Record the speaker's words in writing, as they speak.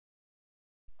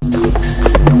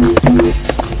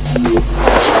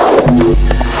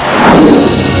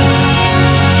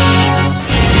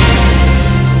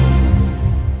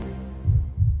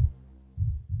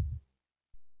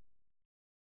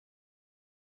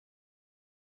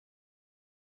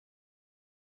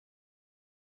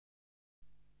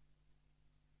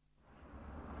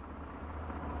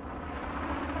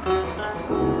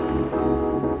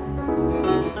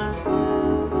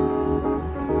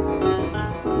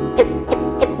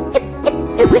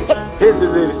Here's a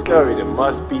little story that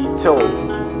must be told.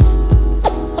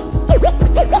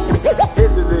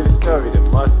 Here's a little story that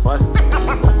must be told.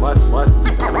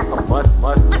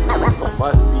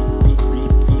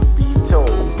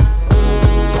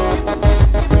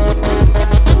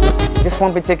 This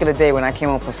one particular day when I came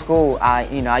home from school, I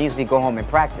usually go home and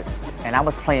practice, and I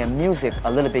was playing music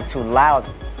a little bit too loud,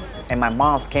 and my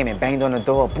moms came and banged on the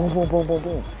door, boom, boom, boom, boom,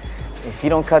 boom. If you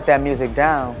don't cut that music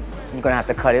down, you're gonna have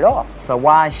to cut it off. So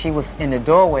while she was in the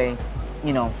doorway,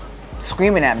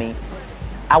 screaming at me,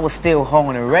 I was still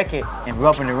holding the record and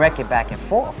rubbing the record back and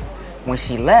forth. When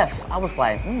she left, I was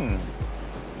like,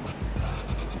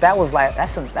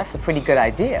 that's a pretty good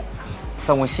idea.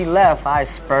 So when she left, I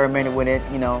experimented with it,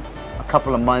 a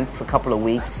couple of months, a couple of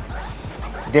weeks,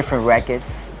 different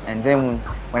records. And then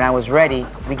when I was ready,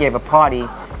 we gave a party,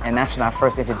 and that's when I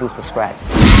first introduced the scratch.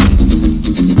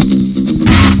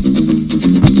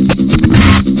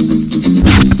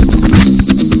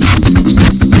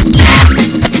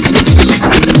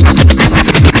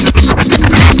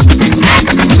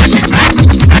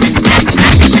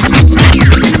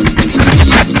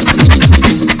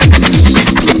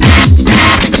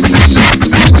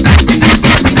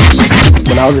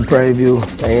 When I was at Prairie View,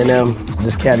 A&M,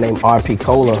 this cat named R.P.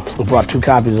 Cola, who brought 2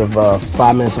 copies of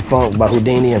 5 Minutes of Funk by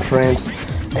Houdini and Friends,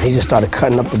 and he just started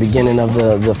cutting up the beginning of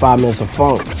the 5 Minutes of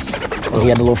Funk. And he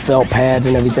had the little felt pads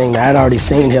and everything. Now, I'd already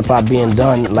seen hip-hop being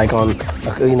done, like on,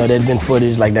 there'd been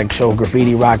footage like that show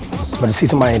Graffiti Rock, but to see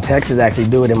somebody in Texas actually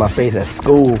do it in my face at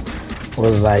school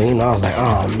was like, I was like,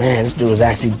 oh man, this dude is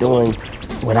actually doing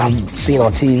what I've seen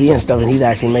on TV and stuff, and he's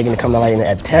actually making it come to light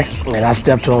at Texas. And I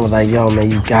stepped to him and was like, yo, man,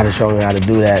 you gotta show me how to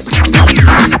do that.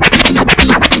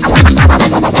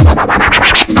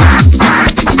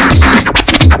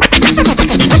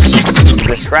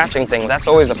 The scratching thing, that's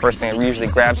always the first thing that usually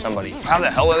grabs somebody. How the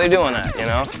hell are they doing that,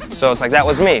 So it's like, that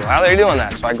was me. How are they doing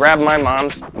that? So I grabbed my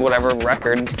mom's, whatever,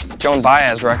 record, Joan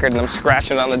Baez record, and I'm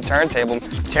scratching it on the turntable,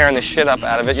 tearing the shit up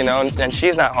out of it, and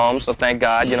she's not home, so thank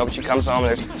God, but she comes home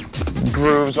and there's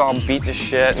grooves all beat to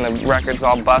shit and the record's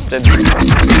all busted.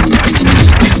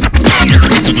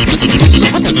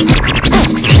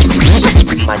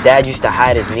 My dad used to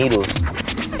hide his needles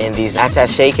in these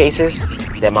attaché cases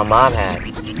that my mom had.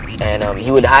 And he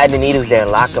would hide the needles there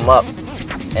and lock them up.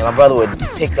 And my brother would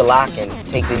pick the lock and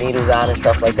take the needles out and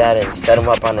stuff like that and set them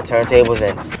up on the turntables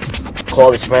and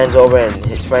call his friends over, and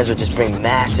his friends would just bring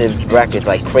massive records,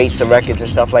 like crates of records and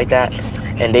stuff like that.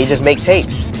 And they just make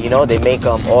tapes, they make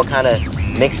all kind of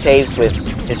mixtapes with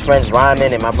his friends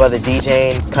rhyming and my brother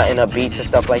DJing, cutting up beats and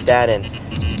stuff like that. And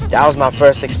that was my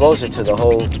first exposure to the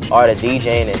whole art of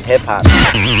DJing and hip hop.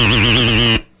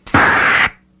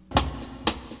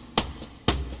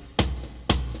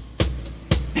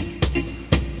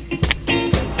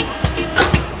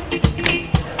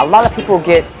 A lot of people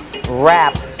get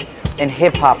rap and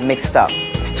hip hop mixed up.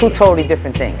 It's 2 totally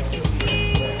different things.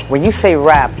 When you say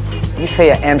rap, you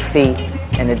say an MC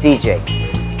and a DJ.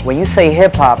 When you say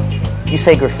hip hop, you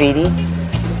say graffiti,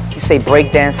 you say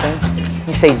breakdancing,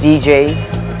 you say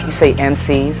DJs, you say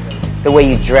MCs, the way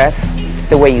you dress,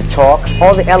 the way you talk,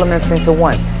 all the elements into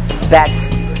one. That's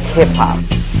hip hop.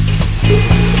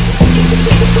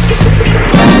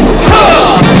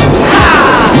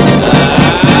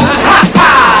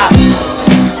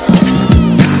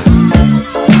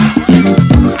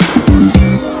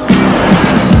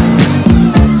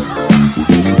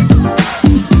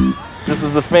 This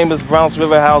is the famous Browns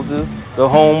River Houses, the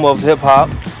home of hip-hop.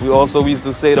 We used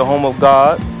to say the home of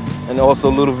God, and also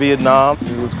Little Vietnam.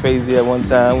 It was crazy at one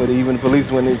time, where even the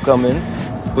police when they come in.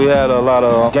 We had a lot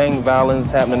of gang violence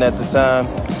happening at the time.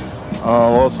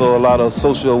 Also a lot of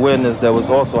social awareness that was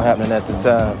also happening at the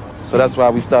time. So that's why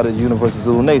we started Universal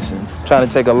Zulu Nation, trying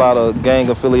to take a lot of gang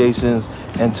affiliations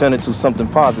and turn it to something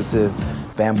positive.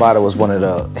 Bambaataa was one of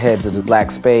the heads of the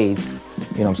Black Spades.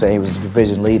 He was the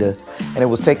division leader. And it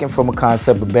was taken from a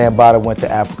concept of Bambaataa went to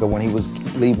Africa when he was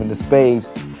leaving the Spades,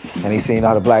 and he seen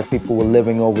how the black people were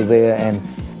living over there, and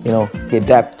he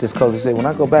adapted this culture. He said, when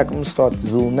I go back, I'm gonna start the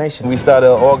Zulu Nation. We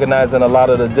started organizing a lot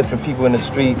of the different people in the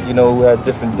street, who had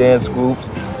different dance groups,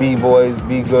 B-boys,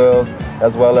 B-girls,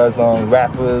 as well as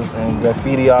rappers and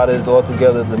graffiti artists all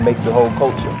together to make the whole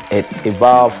culture. It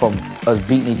evolved from us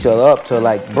beating each other up to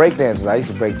like break dances. I used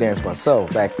to break dance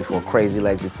myself back before Crazy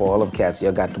Legs, before all them cats.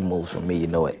 Y'all got the moves from me, you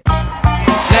know it.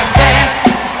 Let's dance.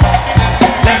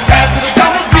 Let's dance to the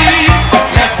drummer's beat.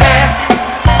 Let's dance.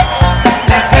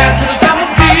 Let's dance to the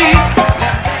drummer's beat.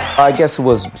 I guess it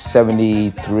was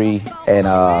 73, and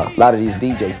a lot of these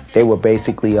DJs, they were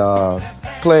basically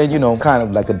playing, kind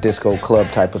of like a disco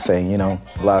club type of thing, A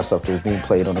lot of stuff that was being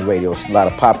played on the radio, a lot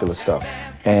of popular stuff.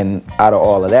 And out of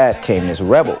all of that came this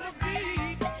rebel,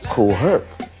 Kool Herc.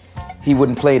 He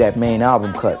wouldn't play that main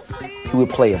album cut. He would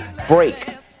play a break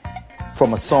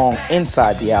from a song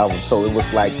inside the album, so it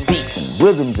was like beats and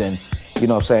rhythms and,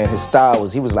 his style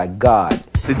he was like God.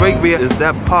 The breakbeat is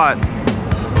that part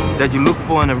that you look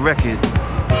for in a record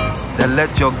that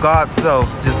let your God self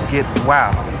just get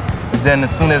wow. And then as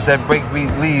soon as that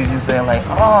breakbeat leaves, you say like,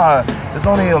 it's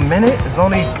only a minute, it's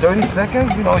only 30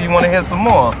 seconds, you want to hear some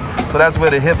more. So that's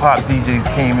where the hip hop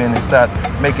DJs came in and started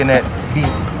making that beat,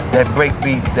 that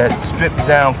breakbeat, that stripped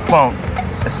down funk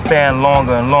that span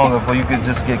longer and longer for you could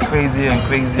just get crazier and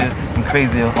crazier and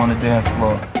crazier on the dance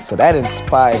floor. So that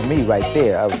inspired me right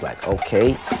there. I was like,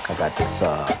 okay, I got this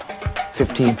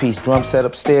 15-piece drum set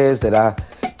upstairs that I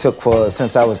took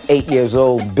since I was 8 years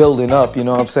old, building up,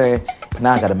 Now I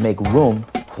gotta make room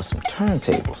for some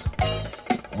turntables.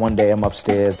 One day I'm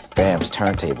upstairs, Bam's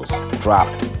turntables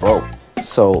dropped, broke.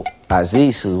 So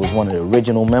Aziz, who was one of the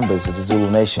original members of the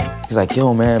Zulu Nation, he's like,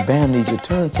 yo man, Bam needs your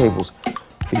turntables.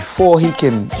 Before he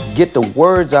can get the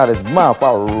words out of his mouth,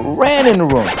 I ran in the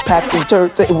room, packed the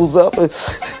turntables up, and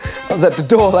I was at the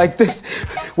door like this.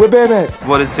 Where Bam at?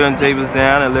 Brought his turntables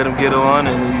down and let him get on,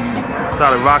 and he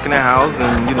started rocking the house,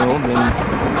 and then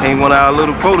became one of our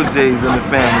little proteges in the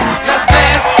family. Let's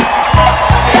dance.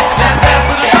 Let's dance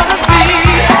to the drummer's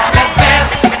beat. Let's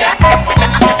dance.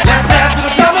 Let's dance to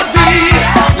the drummer's beat.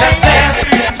 Let's dance.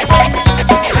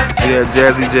 We had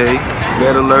Jazzy J,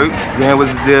 Red Alert, Grand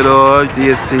Wizard Theodore,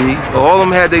 DST. All of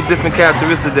them had their different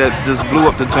characteristics that just blew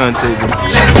up the turntable.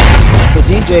 The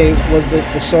DJ was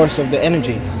the source of the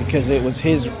energy because it was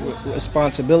his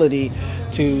responsibility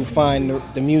to find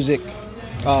the music,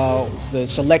 the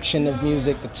selection of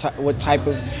music, what type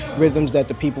of rhythms that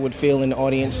the people would feel in the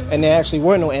audience. And there actually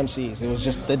were no MCs, it was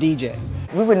just the DJ.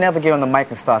 We would never get on the mic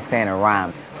and start saying a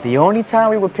rhyme. The only time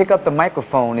we would pick up the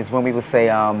microphone is when we would say,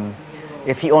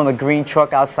 if he on the green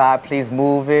truck outside, please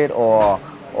move it, or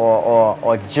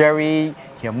Jerry,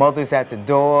 your mother's at the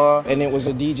door. And it was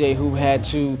a DJ who had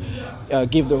to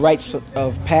give the rights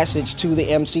of passage to the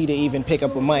MC to even pick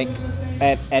up a mic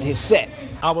at his set.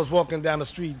 I was walking down the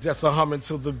street just a humming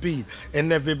to the beat,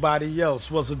 and everybody else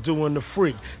was a doing the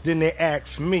freak. Then they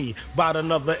asked me about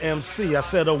another MC. I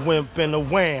said a wimp and a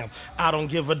wham. I don't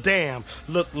give a damn.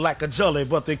 Look like a jelly,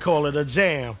 but they call it a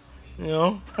jam.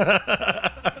 The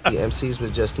MCs were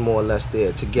just more or less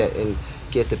there to get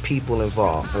the people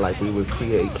involved. Like we would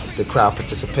create the crowd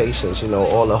participations,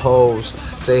 all the hoes,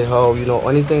 say ho,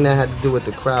 anything that had to do with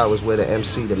the crowd was where the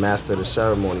MC, the master of the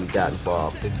ceremony, got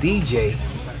involved. The DJ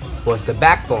was the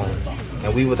backbone,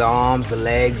 and we were the arms, the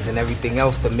legs, and everything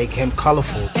else to make him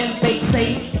colorful. And they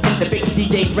say the big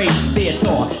DJ race,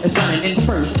 Theodore is running in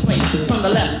first place. From the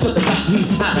left to the right,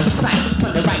 he's out of sight.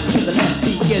 From the right to the left,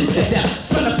 he is the death.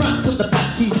 From the front to the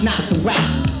back, he's not the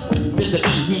rap.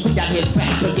 He got his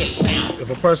back, so get down. If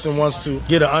a person wants to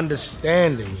get an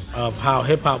understanding of how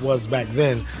hip-hop was back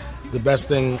then, the best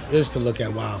thing is to look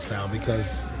at Wild Style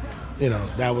because,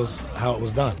 that was how it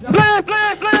was done. Blast,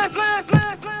 blast, blast, blast,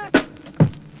 blast, blast.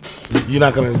 You're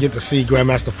not going to get to see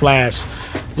Grandmaster Flash,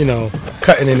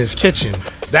 cutting in his kitchen.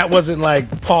 That wasn't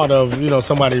like part of,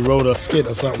 somebody wrote a skit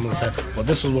or something and said, well,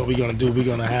 this is what we're going to do. We're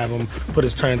going to have him put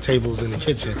his turntables in the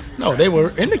kitchen. No, they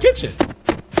were in the kitchen.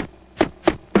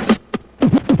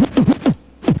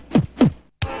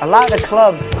 A lot of the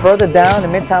clubs further down in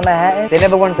Midtown Manhattan, they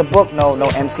never wanted to book no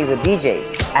MCs or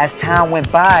DJs. As time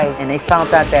went by and they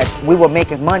found out that we were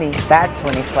making money, that's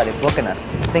when they started booking us.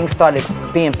 Things started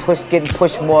getting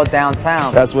pushed more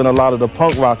downtown. That's when a lot of the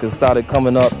punk rockers started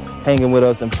coming up, hanging with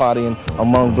us and partying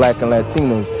among black and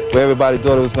Latinos, where everybody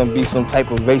thought it was going to be some type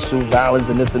of racial violence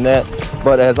and this and that.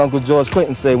 But as Uncle George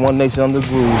Clinton said, one nation under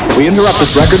groove. We interrupt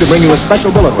this record to bring you a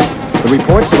special bulletin. The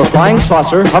reports of a flying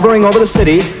saucer hovering over the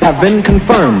city have been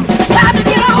confirmed. Hip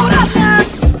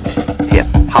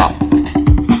hop.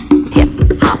 Hip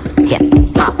hop. Hip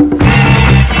hop.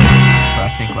 I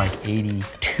think like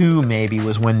 82 maybe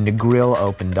was when the Grill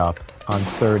opened up on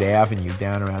 3rd Avenue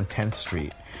down around 10th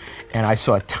Street. And I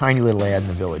saw a tiny little ad in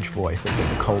the Village Voice that said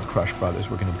the Cold Crush Brothers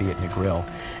were going to be at the Grill.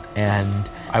 And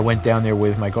I went down there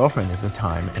with my girlfriend at the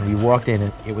time, and we walked in,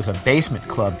 and it was a basement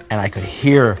club, and I could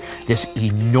hear this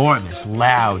enormous,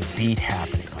 loud beat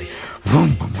happening, like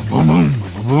boom, boom, boom, boom, boom,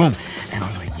 boom, boom. And I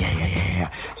was like, yeah.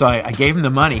 So I gave him the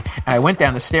money, and I went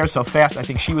down the stairs so fast, I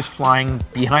think she was flying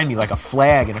behind me like a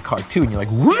flag in a cartoon. You're like,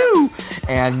 woo!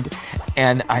 And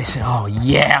And I said, oh,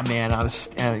 yeah, man. I was,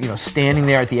 standing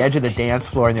there at the edge of the dance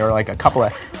floor, and there were like a couple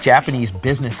of Japanese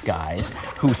business guys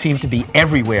who seemed to be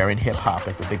everywhere in hip-hop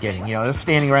at the beginning. They're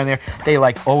standing around there. They,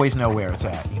 like, always know where it's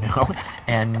at,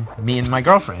 And me and my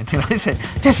girlfriend. And I said,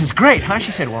 this is great, huh?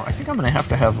 She said, well, I think I'm going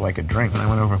to have, like, a drink. And I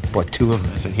went over and bought 2 of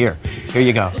them. I said, here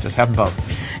you go. Just have them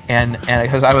both. And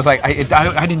because I was like,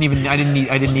 I didn't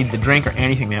need the drink or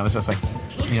anything, man. I was just like,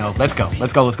 let's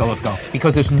go.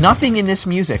 Because there's nothing in this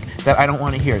music that I don't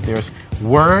want to hear. There's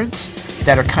words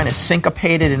that are kind of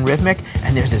syncopated and rhythmic,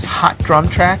 and there's this hot drum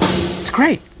track. It's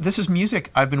great. This is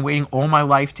music I've been waiting all my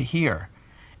life to hear,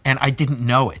 and I didn't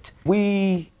know it.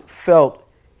 We felt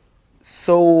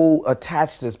so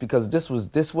attached to this because this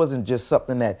wasn't just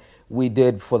something that we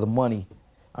did for the money.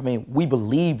 I mean, we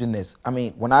believed in this. I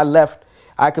mean, when I left,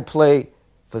 I could play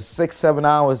for 6-7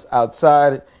 hours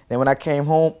outside. Then when I came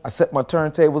home, I set my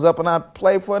turntables up and I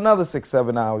played for another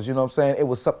 6-7 hours. You know what I'm saying? It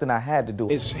was something I had to do.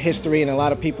 It's history, and a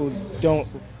lot of people don't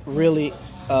really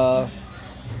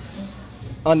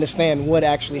understand what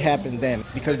actually happened then,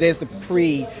 because there's the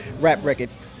pre-rap record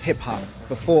hip-hop,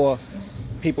 before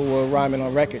people were rhyming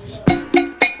on records.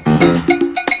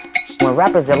 When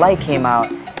Rappers Delight came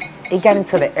out, it got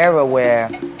into the era where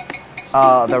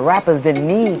the rappers didn't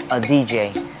need a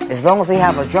DJ. As long as they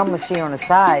have a drum machine on the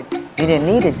side, you didn't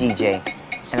need a DJ.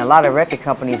 And a lot of record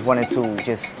companies wanted to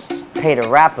just pay the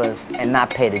rappers and not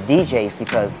pay the DJs,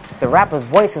 because the rapper's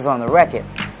voice is on the record.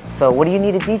 So what do you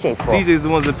need a DJ for? DJs are the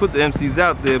ones that put the MCs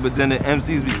out there, but then the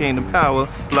MCs became the power.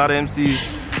 A lot of MCs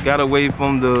got away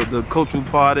from the cultural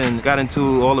part and got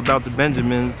into all about the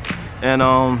Benjamins, and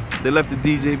they left the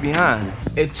DJ behind.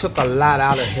 It took a lot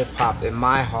out of hip-hop in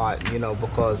my heart,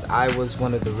 because I was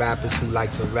one of the rappers who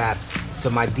liked to rap to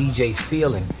my DJ's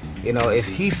feeling. If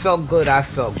he felt good, I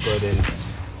felt good, and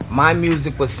my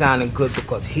music was sounding good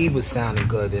because he was sounding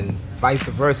good, and vice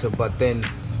versa. But then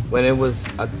when it was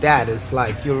that, it's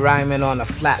like you're rhyming on a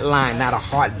flat line, not a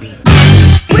heartbeat.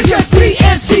 We're just 3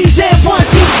 MCs and 1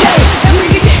 DJ, and we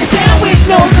can get down with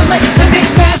no delay to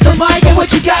mix master Mike and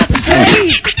what you got to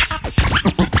say.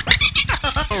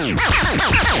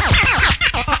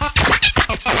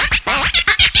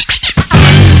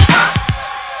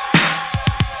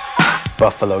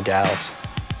 Buffalo Gals,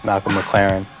 Malcolm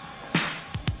McLaren.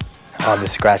 All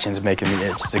this scratching's making me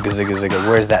itch. Zigga, zigga, zigga.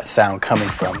 Where's that sound coming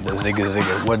from? The zigga,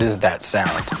 zigga. What is that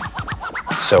sound?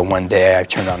 So one day I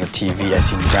turned on the TV. I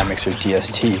seen Grand Mixer's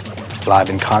DST live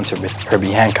in concert with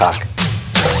Herbie Hancock.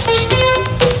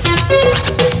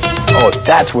 Oh,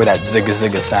 that's where that zigga,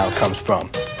 zigga sound comes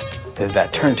from. Is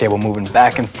that turntable moving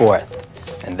back and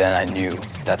forth. And then I knew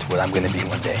that's what I'm going to be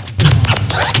one day.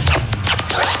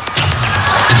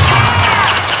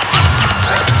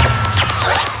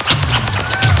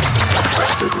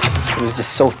 It was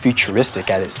just so futuristic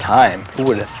at its time. Who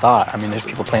would have thought? I mean, there's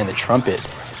people playing the trumpet,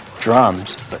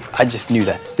 drums, but I just knew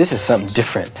that this is something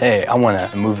different. Hey, I want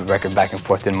to move the record back and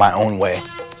forth in my own way.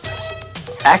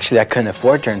 Actually, I couldn't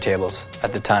afford turntables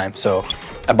at the time, so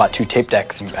I bought 2 tape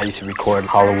decks. I used to record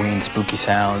Halloween spooky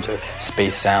sounds or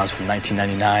space sounds from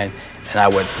 1999, and I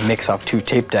would mix off 2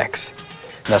 tape decks.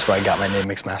 And that's where I got my name,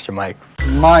 Mixmaster Mike.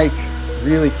 Mike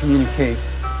really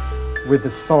communicates with the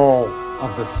soul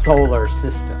of the solar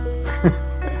system.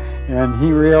 And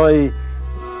he really,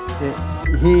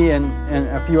 he and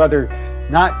a few other,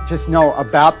 not just know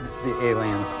about the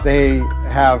aliens, they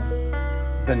have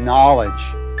the knowledge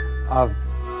of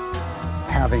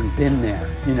having been there.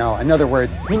 In other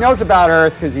words, he knows about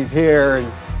Earth because he's here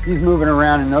and he's moving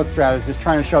around in those stratas, just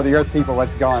trying to show the Earth people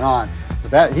what's going on.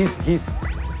 But that he's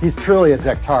truly a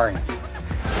Zectarian.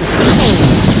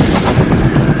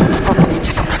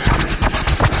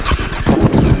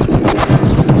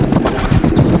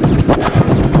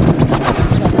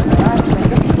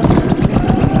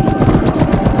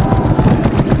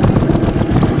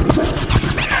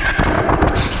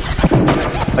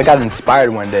 I got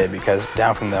inspired one day because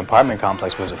down from the apartment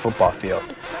complex was a football field.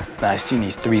 And I seen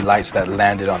these 3 lights that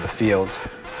landed on the field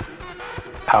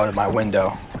out of my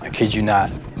window. I kid you not.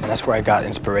 And that's where I got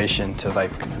inspiration to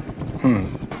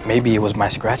maybe it was my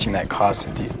scratching that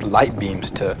caused these light beams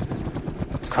to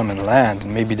come and land.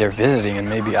 And maybe they're visiting, and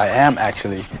maybe I am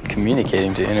actually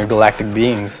communicating to intergalactic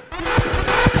beings.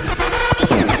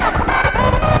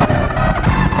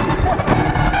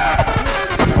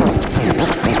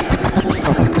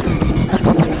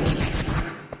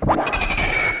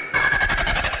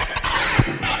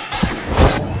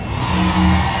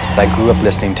 I grew up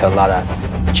listening to a lot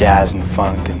of jazz and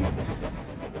funk, and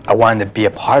I wanted to be a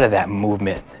part of that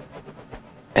movement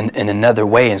in another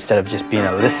way instead of just being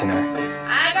a listener.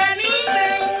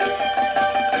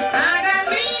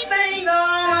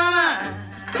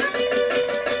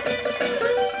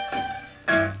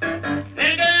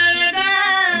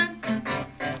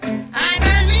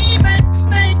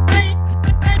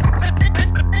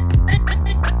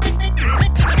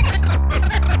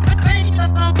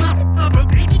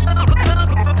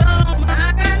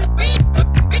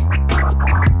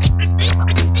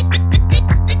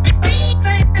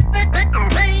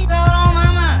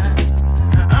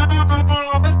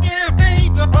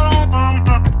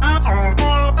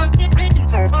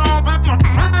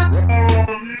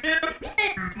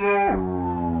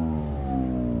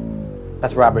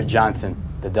 That's Robert Johnson,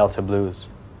 the Delta Blues.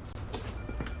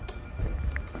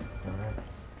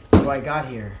 What do I got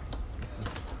here? This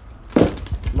is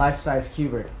life-size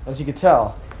Qbert. As you can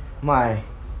tell, my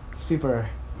super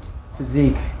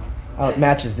physique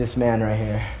outmatches this man right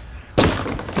here.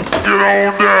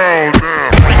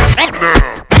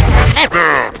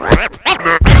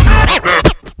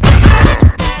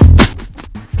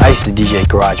 I used to DJ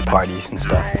garage parties and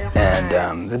stuff,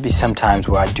 and there'd be some times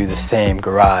where I'd do the same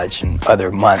garage in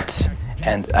other months,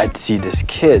 and I'd see this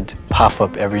kid pop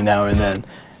up every now and then,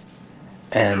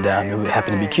 and it would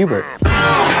happen to be Qbert.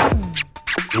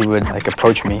 He would like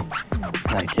approach me,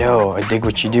 like, "Yo, I dig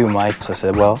what you do, Mike." So I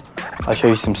said, "Well, I'll show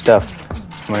you some stuff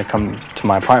when I come to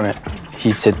my apartment."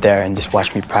 He'd sit there and just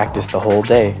watch me practice the whole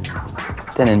day.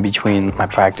 Then in between my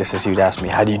practices, he would ask me,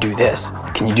 "How do you do this?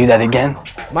 Can you do that again?"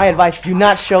 My advice, do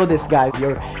not show this guy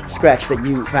your scratch that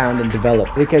you found and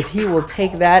developed, because he will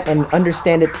take that and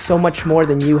understand it so much more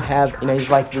than you have. You know, he's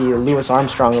like the Louis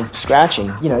Armstrong of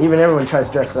scratching. You know, even everyone tries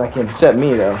to dress like him, except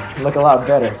me though. I look a lot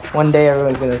better. One day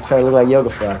everyone's gonna try to look like Yoga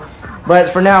Frog. But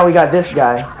for now, we got this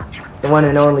guy, the one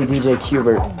and only DJ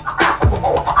Qbert.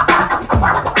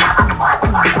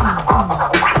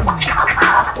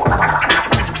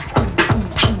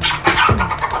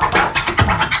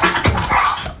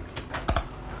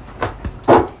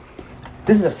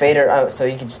 This is a fader, so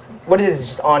you can just, what it is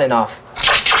just on and off.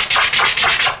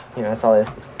 You know, that's all it is.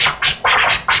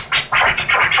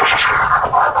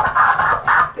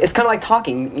 It's kind of like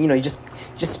talking, you know, you just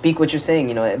speak what you're saying,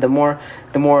 you know. The more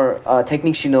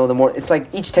techniques you know, the more, it's like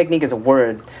each technique is a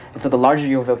word. And so the larger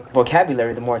your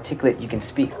vocabulary, the more articulate you can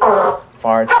speak.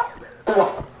 Farts,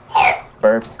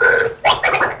 burps.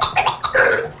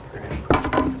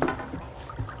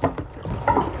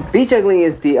 Beat juggling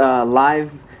is the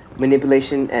live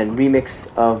manipulation and remix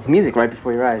of music right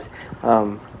before your eyes.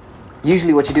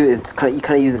 Usually what you do is you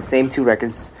kind of use the same two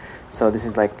records. So this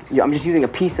is like, I'm just using a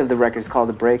piece of the record. It's called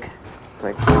the break. It's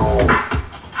like,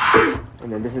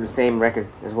 and then this is the same record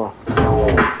as well. Like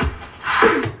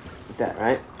that,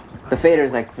 right? The fader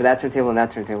is like for that turntable and that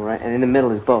turntable, right? And in the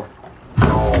middle is both.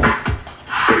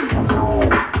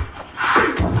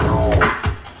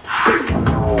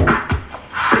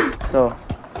 So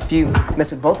if you mess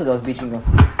with both of those beats, you can go.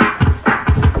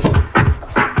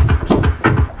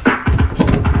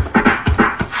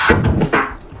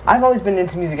 I've always been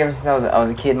into music ever since I was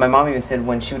a kid. My mom even said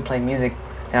when she would play music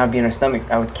and I would be in her stomach,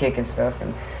 I would kick and stuff,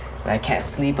 and I can't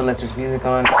sleep unless there's music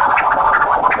on.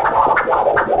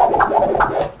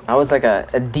 I was like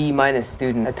a D-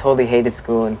 student. I totally hated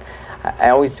school, and I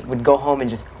always would go home and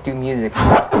just do music.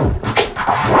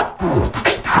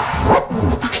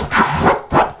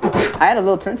 I had a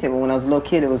little turntable when I was a little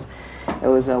kid. It was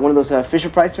one of those Fisher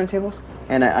Price turntables,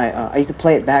 and I used to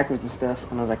play it backwards and stuff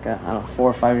when I was like, I don't know, 4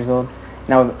 or 5 years old.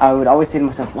 And I would always say to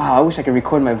myself, wow, I wish I could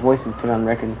record my voice and put it on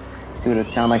record and see what it would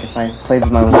sound like if I played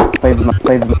with my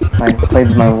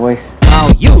voice. Now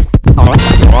you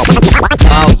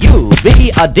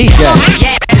be a DJ.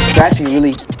 Scratching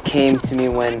really came to me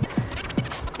when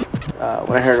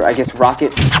I heard, I guess,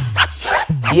 Rocket.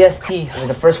 DST was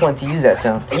the first one to use that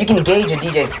sound. You can gauge a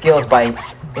DJ's skills by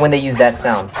when they use that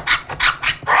sound.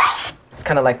 It's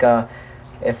kind of like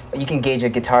if you can gauge a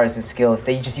guitarist's skill if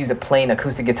they just use a plain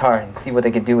acoustic guitar and see what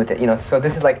they could do with it, you know. So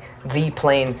this is like the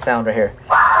plain sound right here,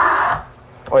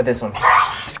 or this one.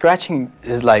 Scratching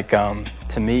is like,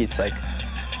 to me, it's like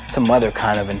some other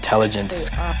kind of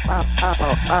intelligence.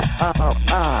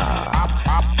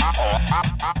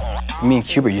 Me and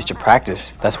Qbert used to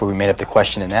practice. That's where we made up the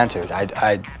question and answer.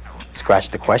 I'd scratch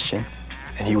the question,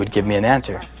 and he would give me an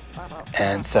answer,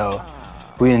 and so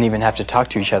we didn't even have to talk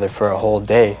to each other for a whole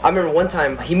day. I remember one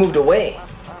time he moved away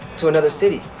to another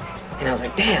city, and I was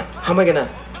like, damn, how am I gonna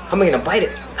bite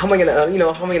it? How am I gonna,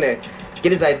 how am I gonna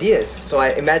get his ideas? So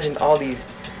I imagined all these,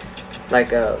 like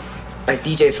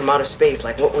DJs from outer space,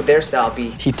 like what would their style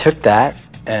be? He took that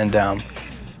and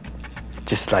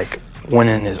just like went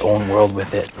in his own world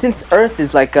with it. Since Earth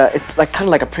is like it's like kind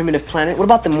of like a primitive planet, what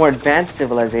about the more advanced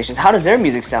civilizations? How does their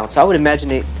music sound? So I would imagine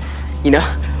it,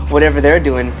 whatever they're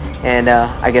doing, and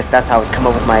I guess that's how I would come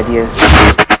up with my ideas.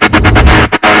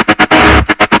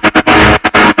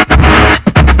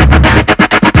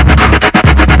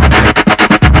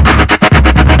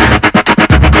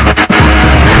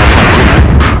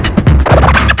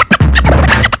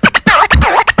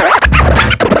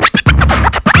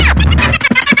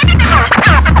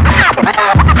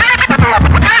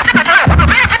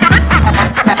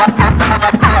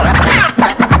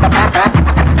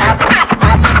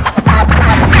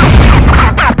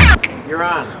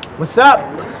 What's up?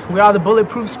 We are the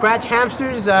Bulletproof Scratch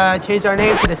Hamsters. Changed our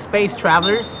name to the Space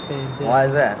Travelers. And, Why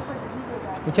is that?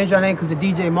 We changed our name because of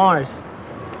DJ Mars.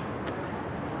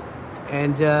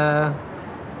 And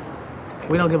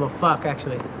we don't give a fuck,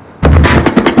 actually.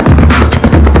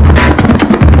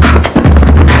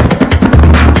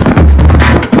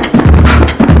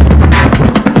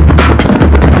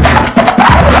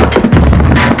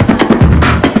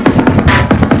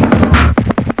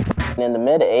 In the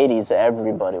mid-'80s,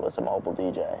 everybody was a mobile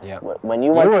DJ. Yeah. When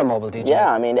You were a mobile DJ.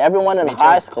 Yeah, I mean, everyone in Me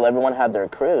high too. school, everyone had their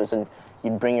crews, and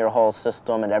you'd bring your whole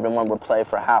system, and everyone would play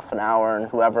for half an hour, and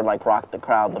whoever like rocked the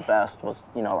crowd the best was,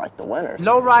 you know, like the winners.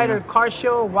 Lowrider, car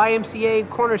show, YMCA,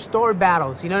 corner store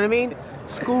battles, you know what I mean?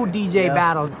 School DJ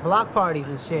battles, block parties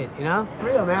and shit, you know? For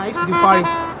real, man, I used to do parties,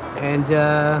 and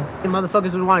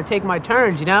motherfuckers would want to take my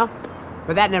turns, you know?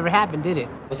 But that never happened, did it?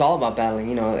 It was all about battling,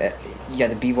 you know. You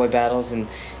got the b-boy battles and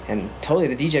totally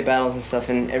the DJ battles and stuff,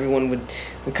 and everyone would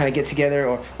kind of get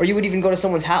together, or you would even go to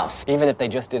someone's house. Even if they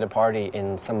just did a party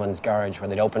in someone's garage where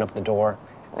they'd open up the door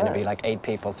and it'd be like 8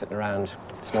 people sitting around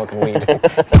smoking weed. Make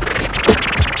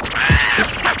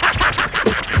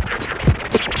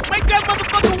that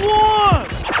motherfucker warm!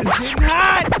 It's getting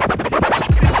hot!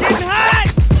 It's getting hot!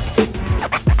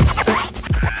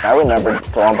 I remember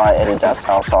going by Eddie Duff's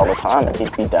house all the time, and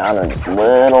he'd be down in this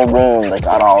little room that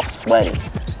got all sweaty.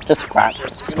 Just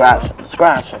scratching, scratching,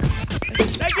 scratching.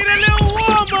 Make it a little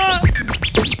warmer!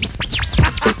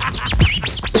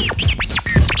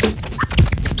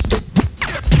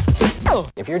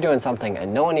 If you're doing something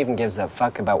and no one even gives a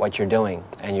fuck about what you're doing,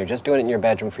 and you're just doing it in your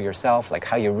bedroom for yourself, like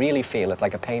how you really feel, it's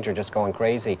like a painter just going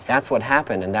crazy. That's what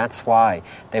happened, and that's why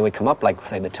they would come up, like,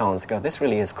 say, the Tones, go, this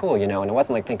really is cool, you know, and it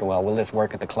wasn't like thinking, well, will this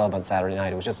work at the club on Saturday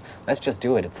night? It was just, let's just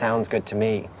do it. It sounds good to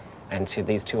me and to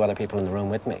these 2 other people in the room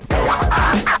with me.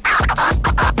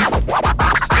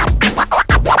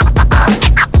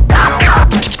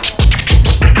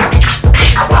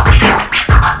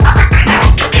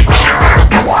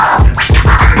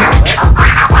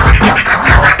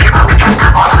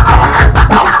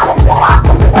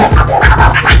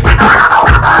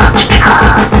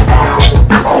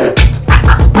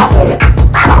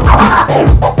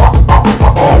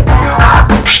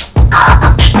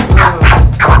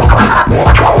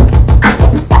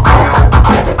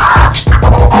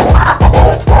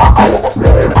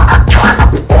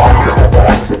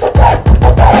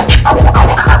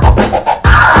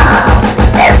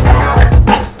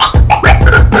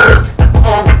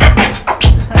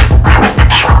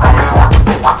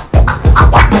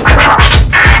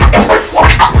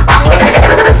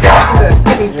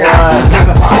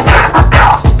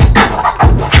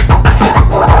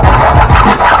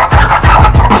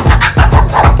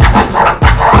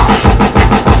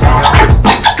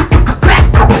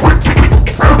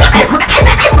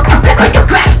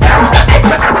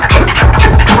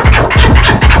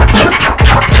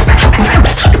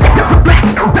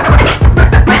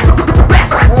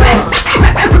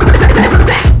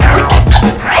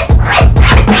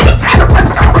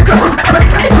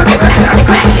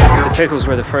 Pickles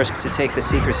were the first to take the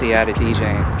secrecy out of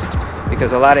DJing,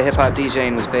 because a lot of hip-hop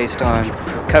DJing was based on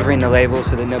covering the label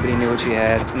so that nobody knew what you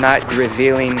had, not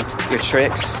revealing your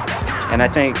tricks. And I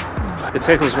think the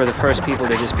Pickles were the first people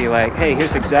to just be like, hey,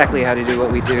 here's exactly how to do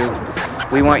what we do.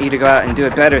 We want you to go out and do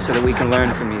it better so that we can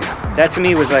learn from you. That to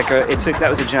me was like that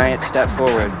was a giant step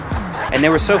forward. And they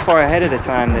were so far ahead of the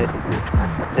time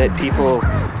that people,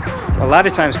 a lot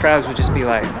of times crowds would just be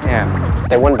like, damn.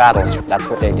 They won battles, that's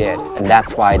what they did, and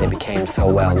that's why they became so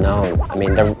well known. I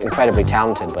mean, they're incredibly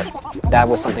talented, but that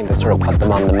was something that sort of put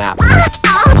them on the map.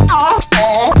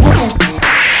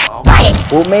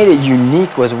 What made it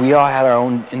unique was we all had our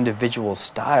own individual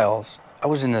styles. I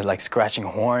was into like scratching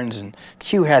horns, and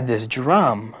Q had this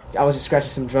drum. I was just scratching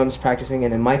some drums, practicing,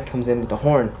 and then Mike comes in with the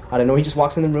horn. I don't know, he just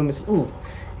walks in the room and says, ooh,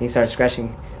 and he started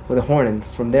scratching with a horn, and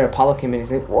from there Apollo came in and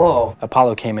said, whoa.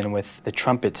 Apollo came in with the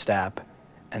trumpet stab,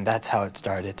 and that's how it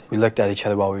started. We looked at each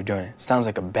other while we were doing it. Sounds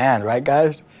like a band, right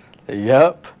guys?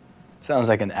 Yup. Sounds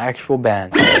like an actual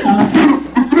band.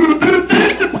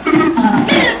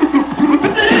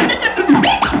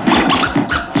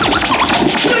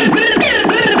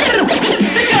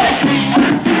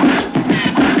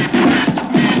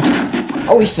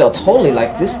 Oh, we felt totally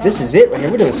like this is it right here.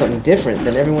 We're doing something different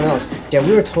than everyone else. Yeah,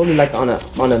 we were totally like on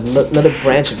another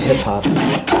branch of hip hop. We're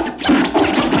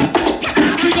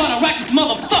gonna wreck this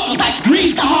motherfucker like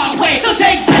read the hard way, so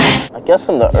take that! I guess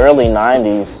in the early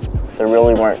 90s, there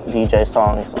really weren't DJ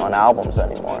songs on albums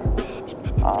anymore.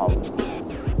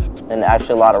 And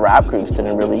actually a lot of rap groups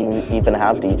didn't really even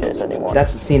have DJs anymore.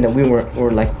 That's the scene that we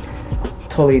were like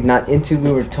totally not into.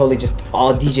 We were totally just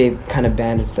all DJ kind of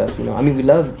band and stuff, you know. I mean, we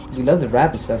love the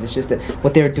rap and stuff. It's just that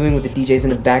what they were doing with the DJs in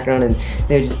the background and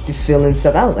they were just filling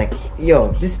stuff. I was like,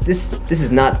 yo, this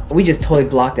is not. We just totally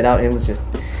blocked it out, and it was just,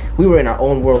 we were in our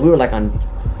own world. We were like on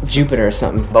Jupiter or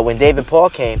something. But when David Paul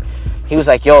came, he was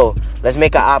like, yo, let's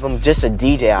make an album, just a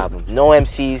DJ album. No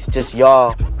MCs, just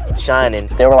y'all shining.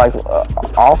 They were like,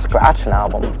 all scratch an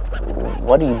album.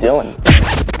 What are you doing?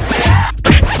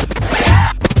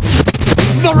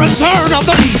 The return of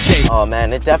the DJ. Oh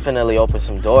man, it definitely opened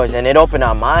some doors, and it opened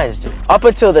our minds. Up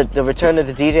until the return of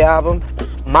the DJ album,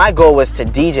 my goal was to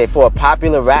DJ for a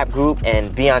popular rap group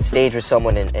and be on stage with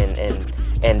someone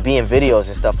and be in videos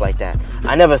and stuff like that.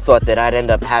 I never thought that I'd end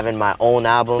up having my own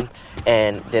album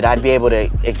and that I'd be able to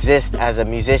exist as a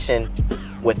musician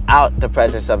without the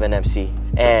presence of an MC.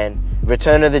 And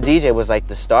Return of the DJ was like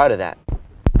the start of that.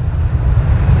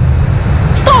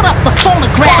 Start up the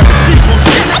phonograph. People's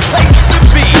in a place to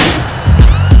be.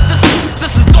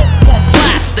 This is dope on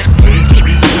plastic.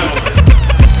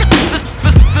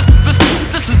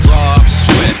 This is Rob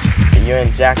Swift. You're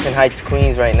in Jackson Heights,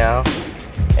 Queens right now,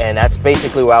 and that's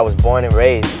basically where I was born and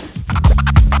raised.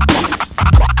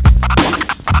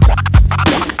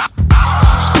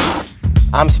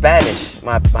 I'm Spanish.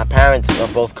 My parents are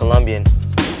both Colombian,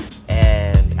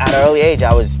 and at an early age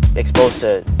I was exposed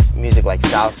to music like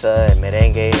salsa and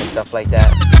merengue and stuff like that.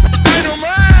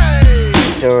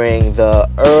 During the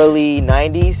early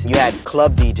 90s, you had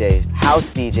club DJs, house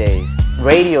DJs,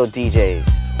 radio DJs,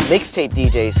 mixtape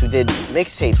DJs who did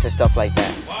mixtapes and stuff like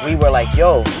that. We were like,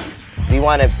 yo, we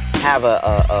want to have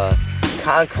a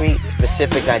concrete,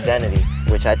 specific identity,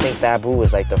 which I think Babu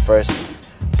was like the first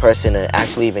person to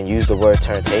actually even use the word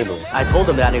turntables. I told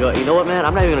him that and he goes, you know what, man,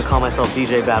 I'm not even gonna call myself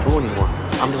DJ Babu anymore.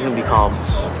 I'm just gonna be called,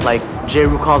 like J.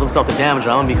 Rue calls himself the Damager,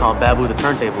 I'm gonna be called Babu the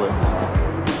Turntablist.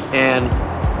 And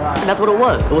that's what it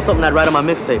was. It was something I'd write on my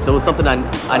mixtapes. It was something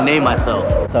I named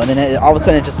myself. So and then all of a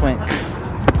sudden it just went,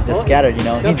 just scattered, you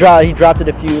know. He dropped it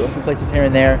a few places here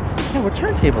and there. Yeah, we're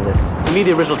turntablists. To me,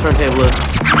 the original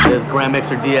turntablist is Grand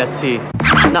Mixer DST.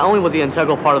 Not only was he an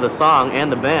integral part of the song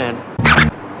and the band,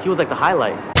 he was like the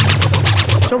highlight.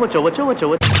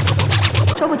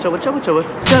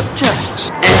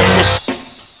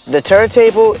 The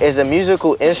turntable is a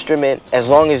musical instrument as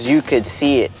long as you could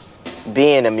see it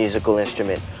being a musical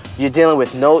instrument. You're dealing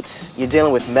with notes, you're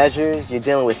dealing with measures, you're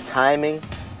dealing with timing,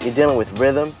 you're dealing with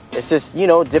rhythm. It's just, you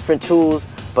know, different tools,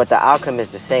 but the outcome is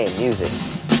the same, music.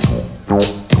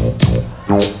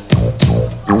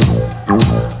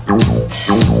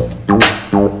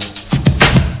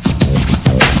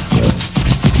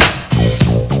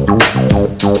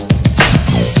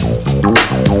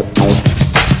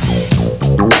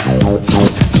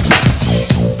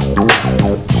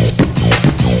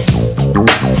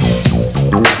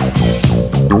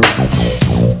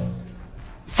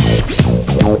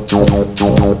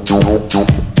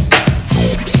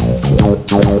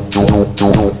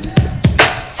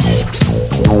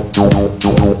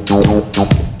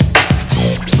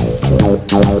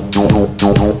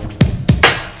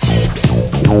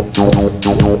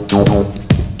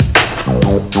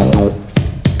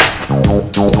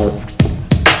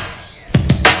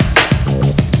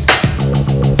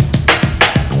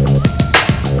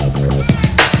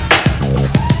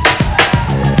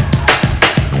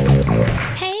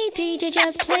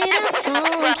 Just play that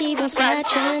song, keep on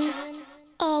scratching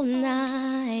all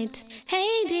night.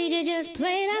 Hey DJ, just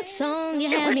play that song, you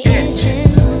have me itching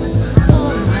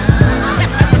all night.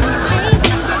 Hey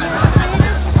DJ, just play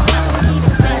that song, keep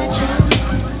on scratching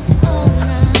all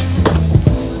night.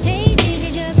 Hey DJ,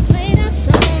 just play that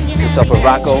song, you have What's up with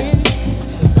Rocco?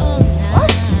 all night.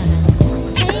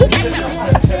 Hey DJ, just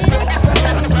play that song,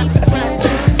 keep on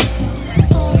scratching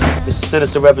all night. Mr.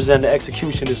 Sinister representing the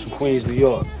executionists from Queens, New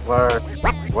York.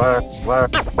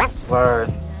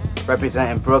 Word.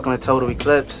 Representing Brooklyn Total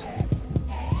Eclipse.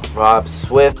 Rob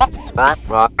Swift.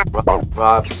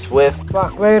 Rob Swift.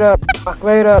 Rock Raider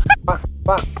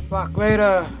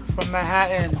from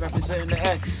Manhattan, representing the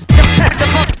X.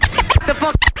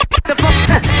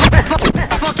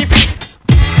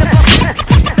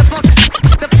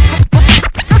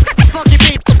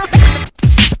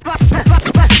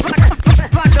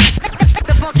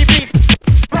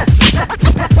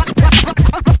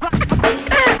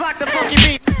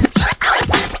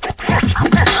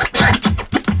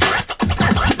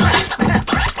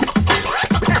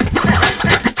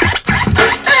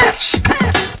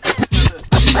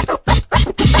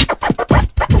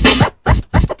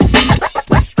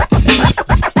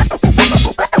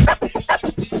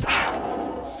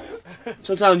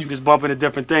 sometimes you just bump into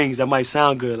different things that might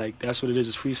sound good. Like, that's what it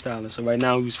is freestyling. So right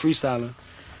now we was freestyling.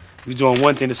 We was doing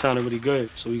one thing that sounded really good.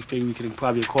 So we figured we could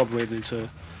probably incorporate it into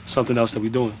something else that we're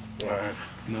doing. Right.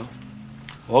 You know?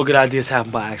 All good ideas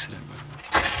happen by accident, man.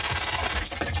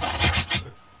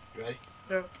 Ready?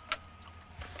 Yeah.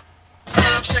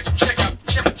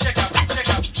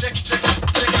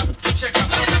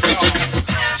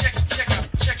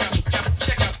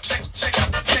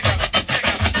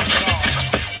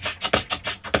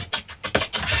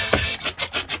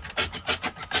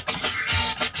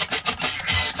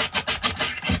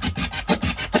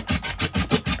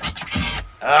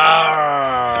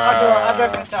 I'll do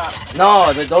it from the top.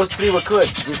 No, those three were good.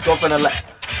 Just go from the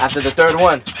left. After the third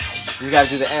one, you just gotta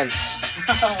do the end.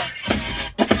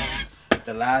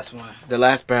 The last one. The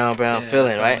last brown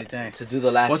filling, right? To do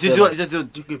the last. Once you do it, just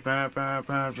do brown, brown.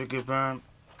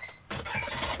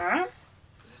 Huh?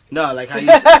 No, like how you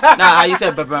how you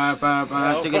said brown.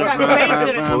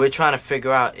 What we're trying to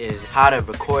figure out is how to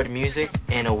record music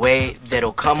in a way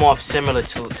that'll come off similar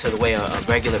to the way a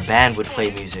regular band would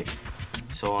play music.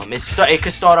 So it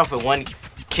could start off with one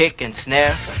kick and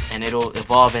snare, and it'll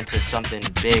evolve into something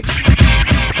big.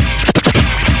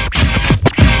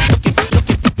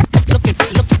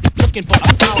 Looking for a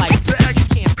style like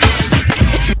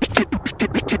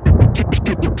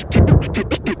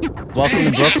Welcome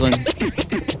to Brooklyn.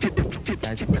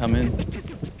 Guys have come in.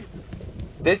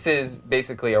 This is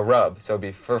basically a rub, so it'd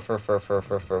be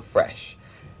fresh.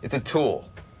 It's a tool.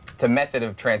 It's a method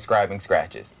of transcribing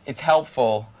scratches. It's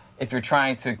helpful if you're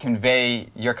trying to convey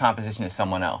your composition to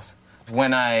someone else.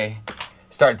 When I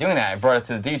started doing that, I brought it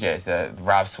to the DJs,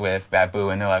 Rob Swift, Babu,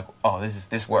 and they're like, oh,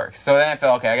 this works. So then I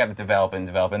felt, okay, I got to develop,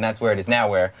 and that's where it is now,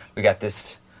 where we got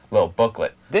this little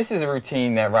booklet. This is a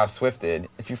routine that Rob Swift did.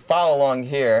 If you follow along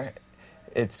here,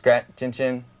 it's scratch, chin,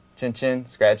 chin, chin, chin,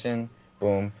 scratching,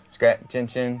 boom, scratch, chin,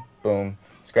 chin, boom,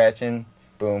 scratching,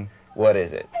 boom. What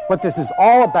is it? What this is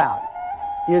all about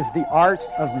is the art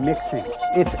of mixing.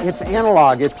 It's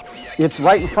analog. It's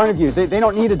right in front of you. They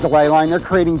don't need a delay line. They're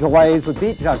creating delays with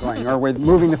beat juggling or with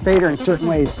moving the fader in certain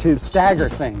ways to stagger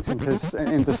things and to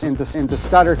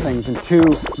stutter things and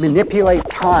to manipulate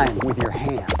time with your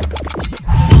hands.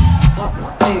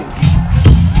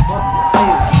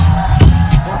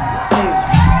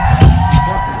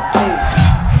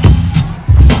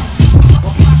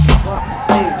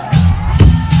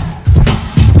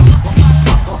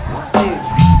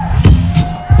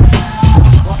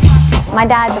 My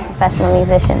dad's a professional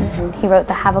musician. He wrote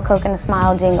the Have a Coke and a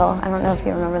Smile jingle. I don't know if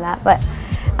you remember that, but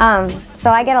so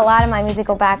I get a lot of my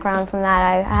musical background from that.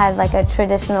 I had like a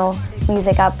traditional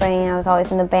music upbringing. I was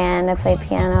always in the band. I played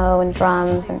piano and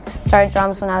drums, and started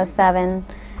drums when I was 7.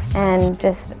 And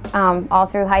just all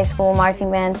through high school, marching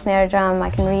band, snare drum, I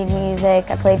can read music,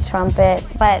 I played trumpet.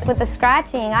 But with the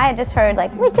scratching, I had just heard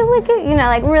like wicka wicka, you know,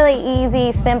 like really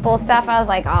easy, simple stuff. I was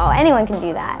like, oh, anyone can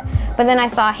do that. But then I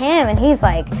saw him and he's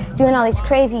like doing all these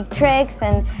crazy tricks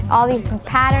and all these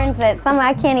patterns that some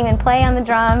I can't even play on the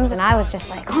drums. And I was just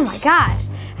like, oh my gosh,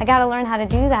 I gotta learn how to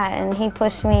do that. And he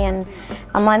pushed me, and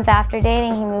a month after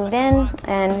dating, he moved in,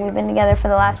 and we've been together for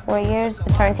the last 4 years. The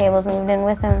turntables moved in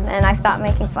with him, and I stopped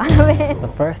making fun of it. The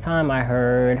first time I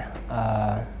heard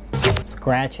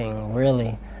scratching,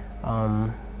 really,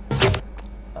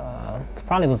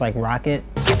 probably was like Rocket.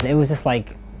 It was just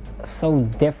like so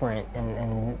different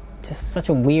and just such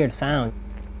a weird sound.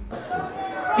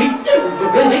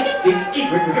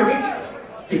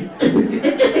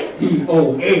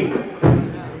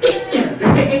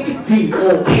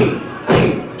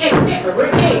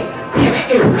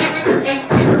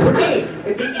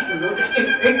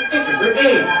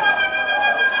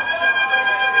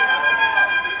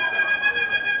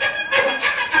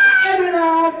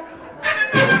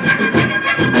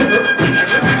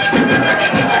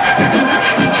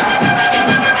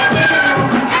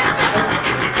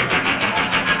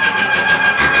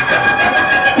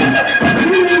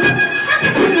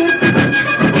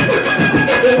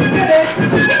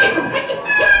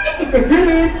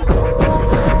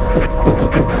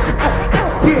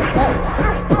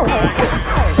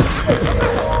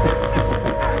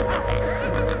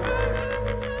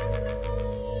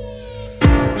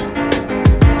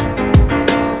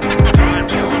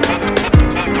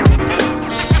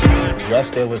 Yes,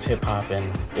 there was hip hop,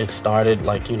 and it started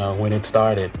like, you know, when it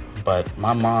started. But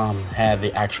my mom had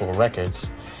the actual records,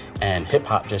 and hip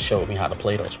hop just showed me how to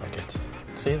play those records.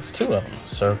 See, it's 2 of them.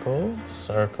 Circle,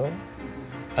 circle.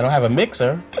 I don't have a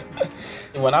mixer.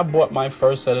 When I bought my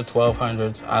first set of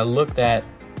 1200s,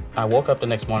 I woke up the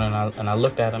next morning and I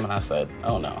looked at them and I said,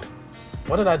 oh no,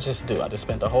 what did I just do? I just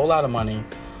spent a whole lot of money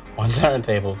on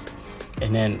turntables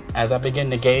And then as I begin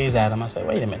to gaze at them, I say,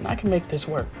 wait a minute, I can make this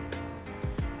work.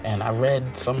 And I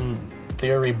read some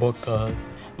theory book,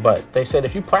 but they said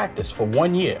if you practice for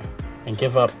 1 year and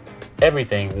give up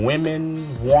everything,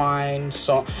 women, wine,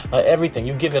 song, everything,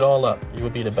 you give it all up, you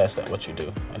would be the best at what you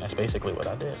do. And that's basically what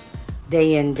I did.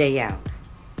 Day in, day out.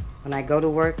 When I go to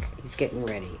work, he's getting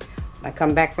ready. When I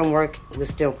come back from work, we're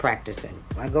still practicing.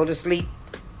 When I go to sleep,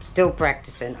 still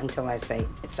practicing until I say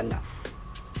it's enough.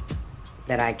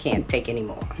 That I can't take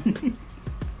anymore.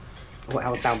 Or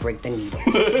else I'll break the needles.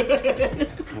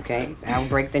 Okay? I'll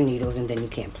break the needles and then you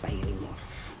can't play anymore.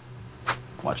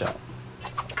 Watch out.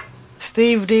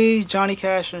 Steve D, Johnny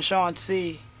Cash, and Sean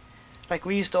C. Like,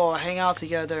 we used to all hang out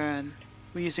together, and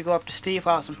we used to go up to Steve's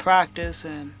house and practice,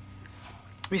 and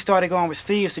we started going with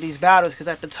Steve to these battles, because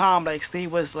at the time, like,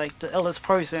 Steve was, like, the illest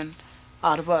person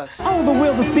out of us. All the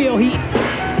wheels are still he.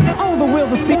 All the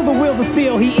wheels are still. The wheels are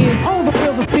still he is. All the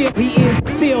wheels are still he is.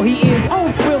 Still he is. All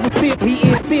the wheels are still he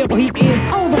is. Still he is.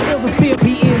 All the wheels are still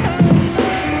he is.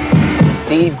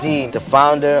 Steve D, the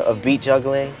founder of Beat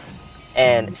Juggling,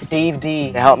 and Steve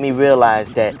D helped me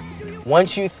realize that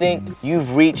once you think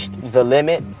you've reached the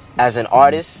limit as an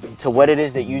artist to what it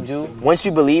is that you do, once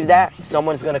you believe that,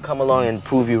 someone's gonna come along and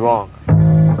prove you wrong.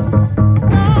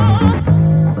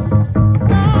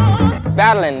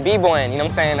 Battling, b-boying, you know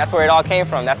what I'm saying? That's where it all came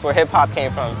from. That's where hip-hop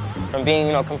came from being,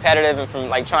 you know, competitive and from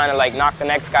like trying to like knock the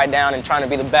next guy down and trying to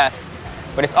be the best.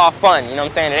 But it's all fun, you know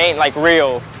what I'm saying? It ain't like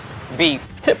real beef.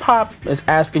 Hip-hop is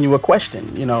asking you a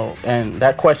question, you know, and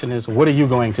that question is, what are you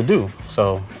going to do?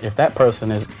 So if that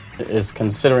person is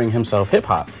considering himself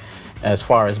hip-hop, as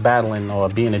far as battling or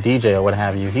being a DJ or what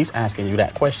have you, he's asking you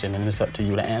that question, and it's up to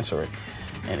you to answer it.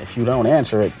 And if you don't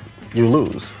answer it, you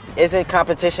lose. Isn't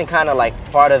competition kind of like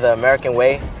part of the American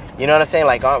way? You know what I'm saying?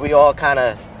 Like, aren't we all kind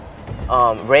of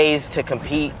raised to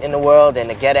compete in the world and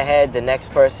to get ahead the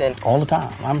next person? All the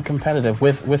time. I'm competitive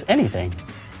with anything.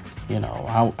 You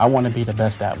know, I want to be the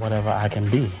best at whatever I can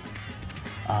be.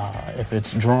 If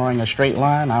it's drawing a straight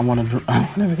line, I want to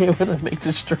be able to make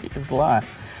the straightest line.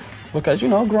 Because, you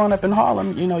know, growing up in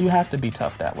Harlem, you know, you have to be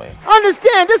tough that way.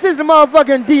 Understand, this is the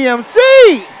motherfucking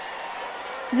DMC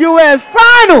U.S.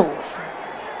 Finals.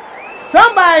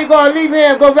 Somebody gonna leave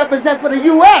here and go represent for the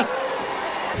U.S.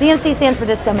 DMC stands for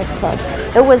Disco Mix Club.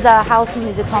 It was a house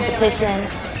music competition.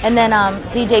 And then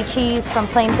DJ Cheese from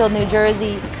Plainfield, New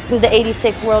Jersey, who's the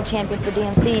 '86 world champion for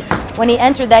DMC, when he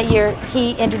entered that year,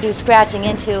 he introduced scratching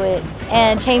into it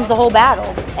and changed the whole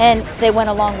battle. And they went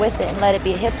along with it and let it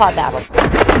be a hip-hop battle.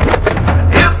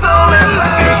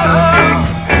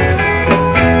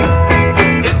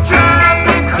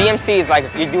 DMC is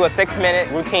like you do a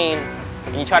 6-minute routine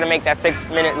and you try to make that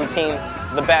 6-minute routine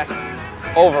the best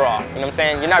overall. You know what I'm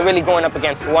saying? You're not really going up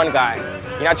against one guy.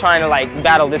 You're not trying to like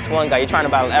battle this one guy. You're trying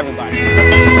to battle everybody.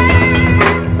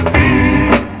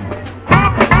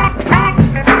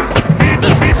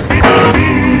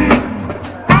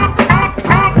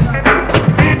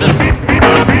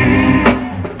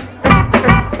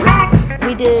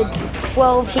 We did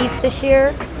 12 heats this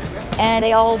year, and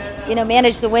they all, you know,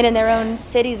 managed to win in their own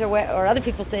cities or other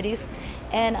people's cities,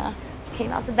 and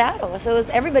came out to battle. So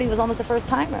everybody was almost a first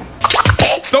timer.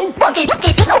 So funky, yeah. It's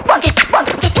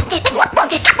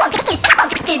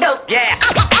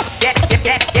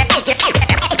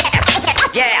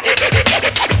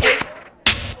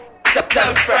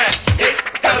so fresh. It's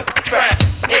so fresh.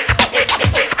 It's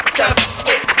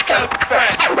so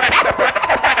fresh.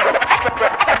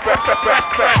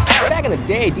 Back in the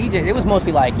day, DJ, it was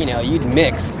mostly like, you know, you'd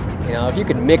mix. You know, if you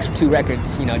could mix 2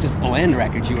 records, you know, just blend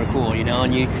records, you were cool, you know,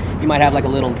 and you might have like a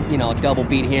little, you know, double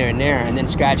beat here and there, and then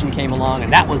scratching came along,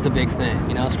 and that was the big thing,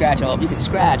 you know, scratch, oh, if you could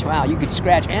scratch, wow, you could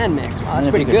scratch and mix, wow, that's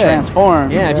pretty good.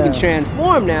 Transform. Yeah, if you could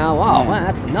transform now, wow,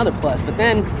 that's another plus, but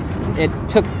then it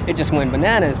just went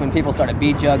bananas when people started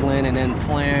beat juggling and then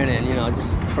flaring and, you know,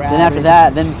 just crap. Then after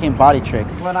that, then became body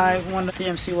tricks. When I won the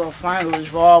DMC World Finals,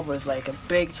 Rob was like a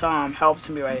big time help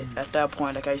to me right at that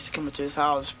point. Like, I used to come into his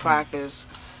house, practice,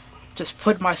 just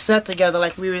put my set together,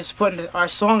 like we were just putting our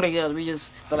song together. We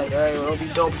just were like, hey, it'll be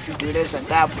dope if you do this at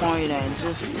that point, and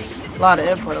just a lot of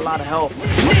input, a lot of help.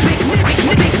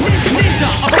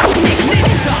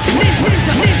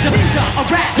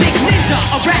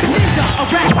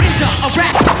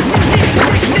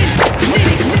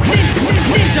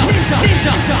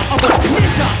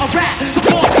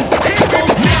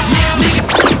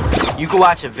 You can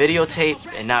watch a videotape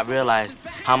and not realize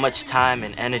how much time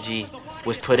and energy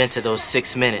was put into those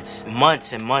 6 minutes.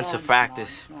 Months and months of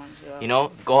practice. You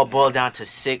know, all boiled down to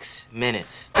 6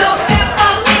 minutes.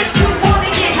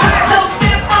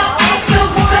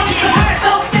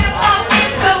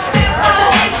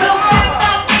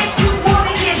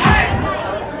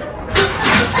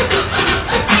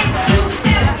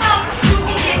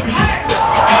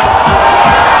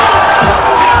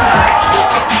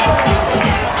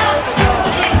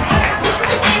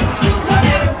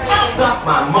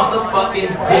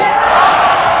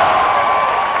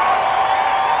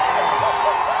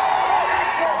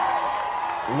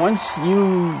 once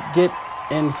you get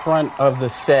in front of the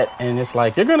set and it's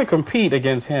like, you're going to compete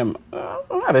against him,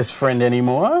 I'm not his friend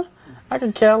anymore. I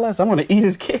can care less. I want to eat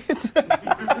his kids. You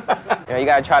know, you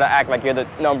gotta try to act like you're the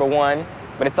 #1,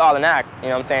 but it's all an act, you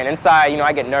know what I'm saying? Inside, you know,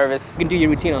 I get nervous. You can do your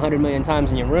routine 100 million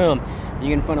times in your room. You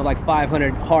get in front of like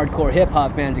 500 hardcore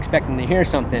hip-hop fans expecting to hear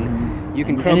something. You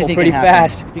can crumble Anything pretty can happen.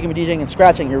 fast. You can be DJing and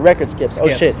scratching, your record skips. Oh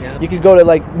Skips, shit. yeah. You could go to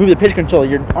like move the pitch controller,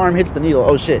 your arm hits the needle.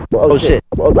 Oh shit. Oh shit.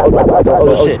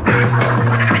 Oh shit.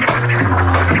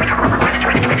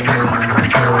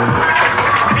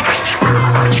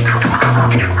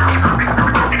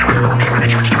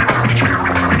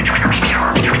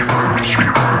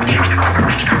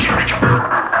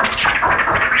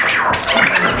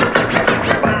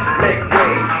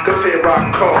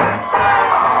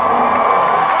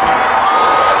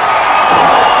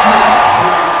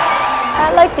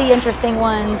 I like the interesting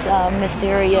ones,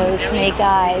 Mysterio, Snake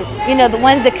Eyes. You know, the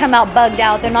ones that come out bugged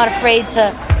out. They're not afraid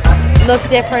to look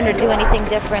different or do anything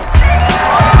different.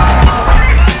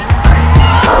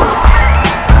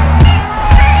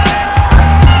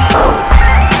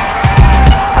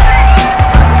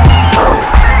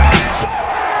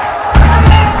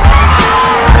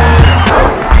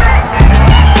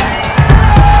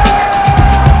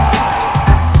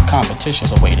 Competition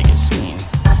is a way to get seen,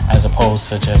 as opposed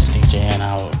to just DJing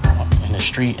out in the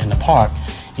street, in the park.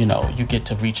 You know, you get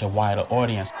to reach a wider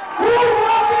audience.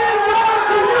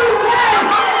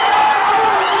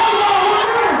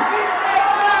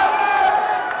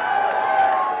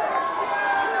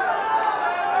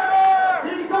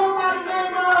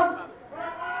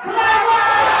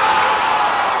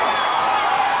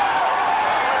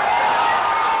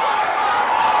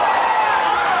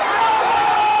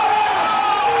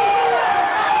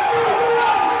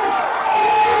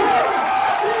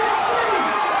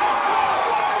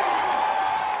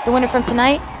 The winner from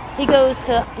tonight, he goes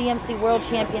to DMC World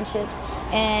Championships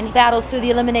and he battles through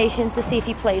the eliminations to see if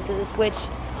he places, which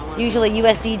usually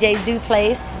US DJs do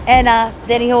place. And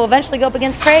then he'll eventually go up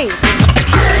against Craze.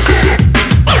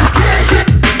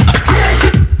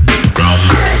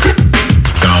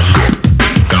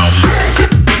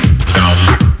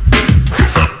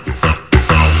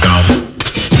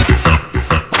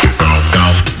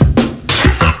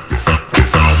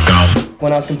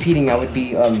 When I was competing, I would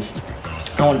be,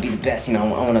 I want to be the best, you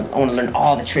know. I want to learn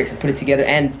all the tricks and put it together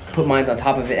and put mines on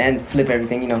top of it and flip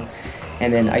everything, you know.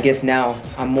 And then I guess now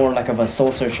I'm more like of a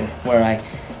soul searcher, where I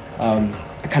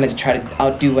kind of try to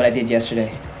outdo what I did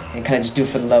yesterday and kind of just do it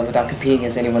for the love without competing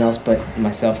against anyone else but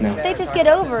myself now. They just get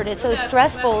over it. It's so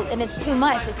stressful and it's too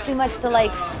much. It's too much to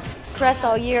like stress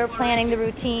all year planning the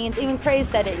routines. Even Craze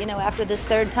said it, you know, after this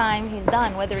third time he's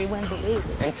done, whether he wins or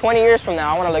loses. And 20 years from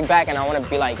now, I want to look back and I want to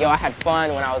be like, yo, I had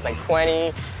fun when I was like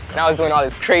 20 and I was doing all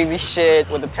this crazy shit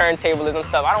with the turntablism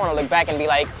stuff. I don't want to look back and be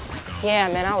like, yeah,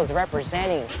 man, I was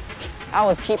representing. I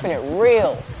was keeping it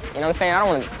real. You know what I'm saying? I don't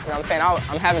want to, you know what I'm saying?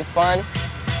 I'm having fun,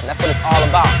 and that's what it's all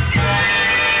about.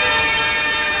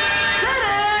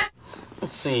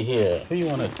 Let's see here. Who you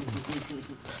want to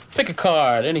pick a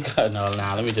card? Any card? No,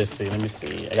 let me just see. Let me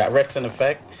see. I got Rex in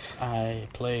effect. I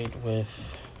played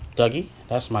with Dougie.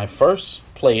 That's my first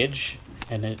playage.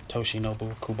 And then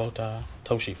Toshinobu Kubota,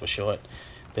 Toshi for short.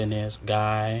 Then there's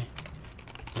Guy,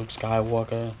 Luke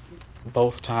Skywalker,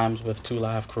 both times with 2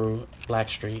 Live Crew,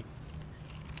 Blackstreet.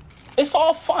 It's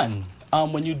all fun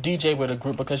when you DJ with a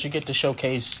group because you get to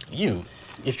showcase you.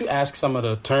 If you ask some of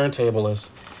the turntablists,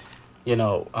 you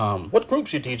know, what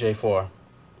groups you DJ for?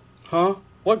 Huh?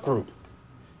 What group?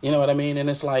 You know what I mean? And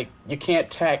it's like you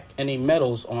can't tack any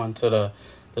medals onto the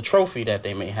trophy that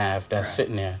they may have that's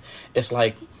sitting there. It's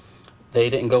like they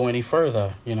didn't go any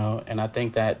further, you know, and I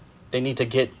think that they need to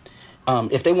get,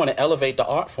 if they want to elevate the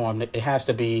art form, it has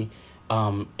to be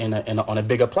on a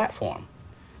bigger platform.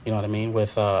 You know what I mean?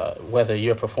 With whether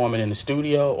you're performing in the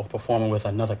studio or performing with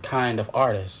another kind of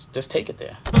artist, just take it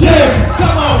there. 10,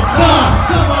 come on, 9,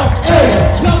 come on,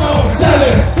 8, come on,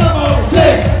 7, come on,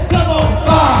 6, come on,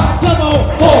 5, come on,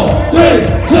 4, 3,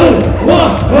 2, 1,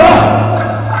 rock!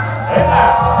 And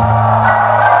now,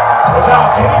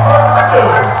 without any further ado,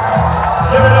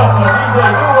 give it up for DJ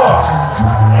New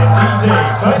and DJ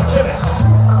Vengeance.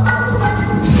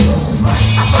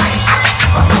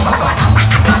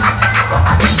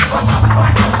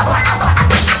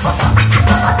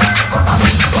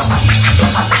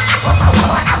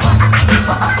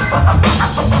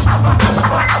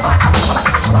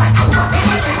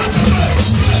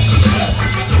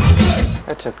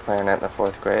 I took clarinet in the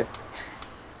 4th grade.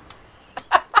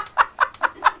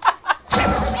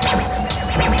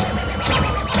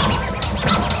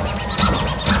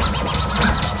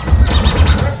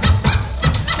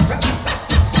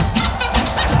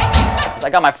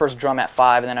 got my first drum at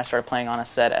 5, and then I started playing on a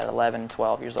set at 11,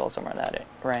 12 years old, somewhere in that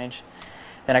range.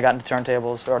 Then I got into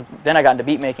turntables, or then I got into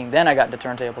beat making, then I got into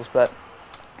turntables, but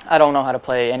I don't know how to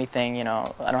play anything, you know,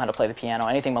 I don't know how to play the piano,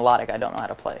 anything melodic I don't know how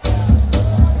to play.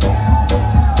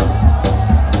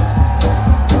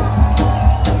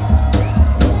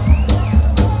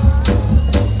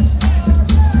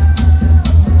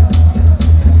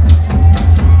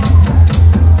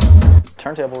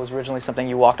 Turntable was originally something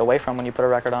you walked away from when you put a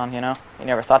record on, you know? You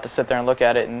never thought to sit there and look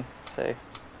at it and say,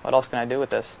 what else can I do with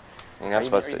this? You're not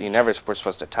supposed to, you never were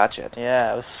supposed to touch it.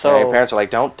 Yeah, it was so... Your parents were like,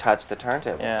 don't touch the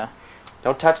turntable. Yeah.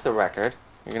 Don't touch the record.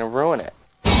 You're going to ruin it.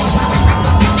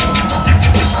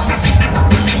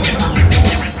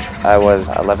 I was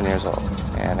 11 years old,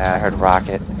 and I heard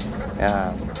Rocket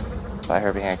by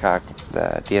Herbie Hancock,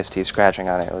 the DST scratching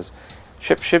on it. It was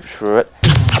ship, ship, shroot.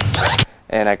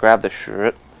 And I grabbed the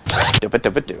shroot. That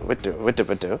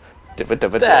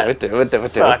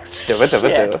sucks shit.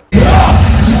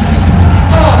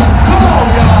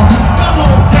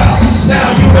 Now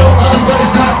you know us, but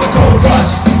it's not the cold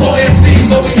rush. 4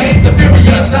 MCs, so we ain't the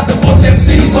furious. Not the force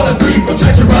MCs or the 3 from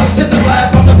treacherous. It's a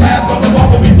blast from the past, from the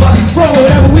moment we bust. From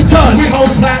whatever we touch, we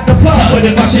hold platinum plus. But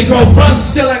if my shit go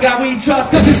bust, still I got weed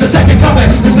trust. Cause it's the second coming.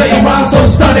 Display a rhyme so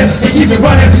stunning. And keep it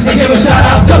running. And give a shout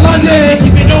out to London.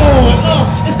 Keep it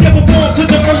on. It's never born to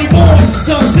the early morn.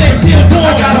 Sunset till dawn.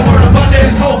 I got a word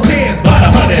abundance. Whole pins by the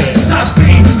 100. Top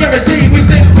speed, guaranteed we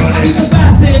stick running. People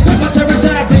bastard, quick my terror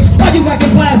tactics. Why you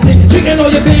acting plastic? Treating all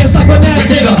your bands like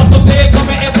fanatics. Up a bed,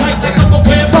 coming in tight, like up a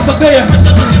web, up a there.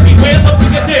 Pressure look everywhere, look we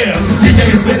get there.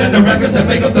 DJ is spinning the records that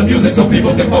make up the music so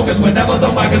people can focus whenever the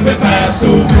mic has been passed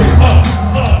to.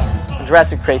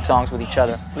 Jurassic create songs with each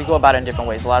other. We go about it in different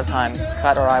ways. A lot of times,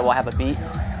 Cut or I will have a beat,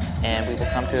 and we will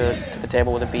come to the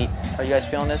table with a beat. Are you guys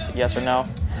feeling this? Yes or no?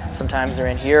 Sometimes they're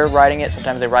in here writing it,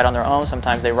 sometimes they write on their own,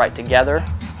 sometimes they write together.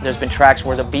 There's been tracks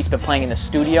where the beat's been playing in the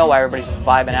studio while everybody's just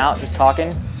vibing out, just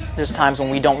talking. There's times when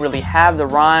we don't really have the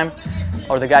rhyme,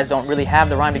 or the guys don't really have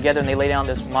the rhyme together, and they lay down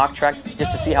this mock track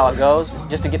just to see how it goes,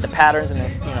 just to get the patterns and the,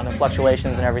 you know, the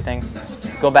fluctuations and everything.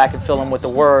 Go back and fill them with the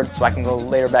words so I can go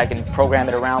later back and program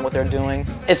it around what they're doing.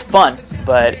 It's fun,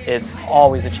 but it's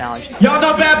always a challenge. Y'all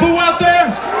know Babu out there?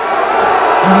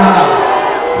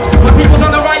 My people's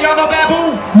on the right, y'all know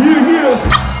Babu? Yeah.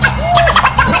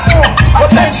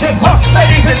 Attention,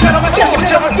 ladies and gentlemen,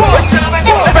 gentlemen, fans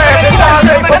and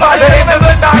dilates for my day in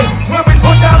the night. When we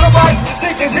put down the mic,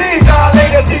 thinking he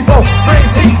dilated people.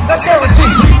 Brings heat, that's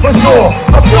guaranteed for sure.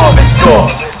 A pure mixture.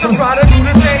 Some try to do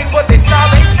the same, but they stop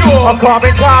and pure. A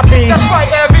carbon copy. That's right,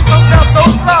 every comes out so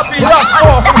sloppy.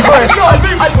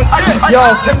 Yo,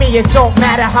 to me it don't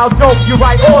matter how dope you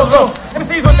write or look.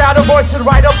 MCs without a voice should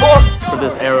write a book. For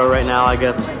this era right now, I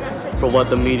guess, for what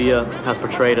the media has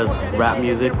portrayed as rap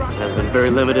music has been very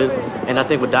limited. And I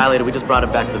think with Dilated, we just brought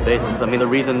it back to the basics. I mean, the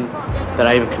reason that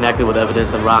I even connected with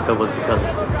Evidence and Rocka was because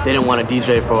they didn't want to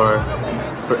DJ for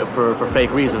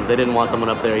fake reasons. They didn't want someone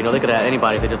up there. You know, they could have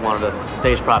anybody. They just wanted a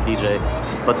stage prop DJ.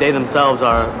 But they themselves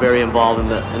are very involved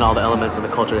in all the elements in the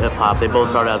culture of hip hop. They both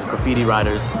started as graffiti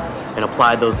writers and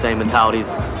applied those same mentalities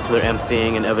to their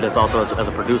MCing, and Evidence also as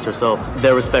a producer. So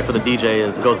their respect for the DJ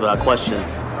goes without question.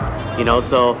 You know,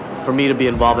 so for me to be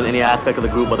involved in any aspect of the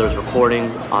group, whether it's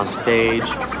recording, on stage,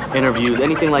 interviews,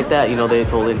 anything like that, you know, they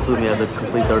totally include me as a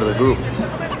complete third of the group.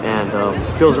 And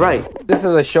it feels right. This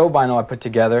is a show vinyl I put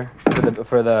together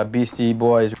for the Beastie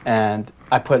Boys, and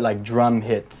I put like drum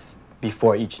hits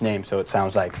before each name, so it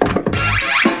sounds like...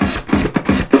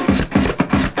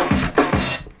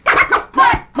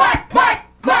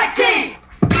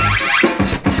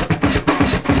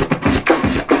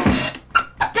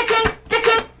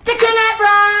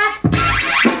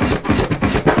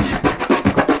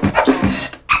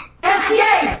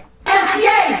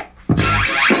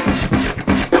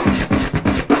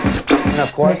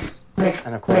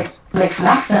 And of course,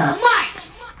 Master.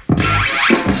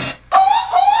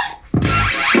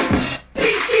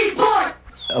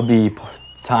 There'll be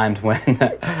times when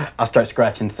I'll start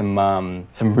scratching some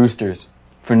roosters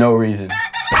for no reason.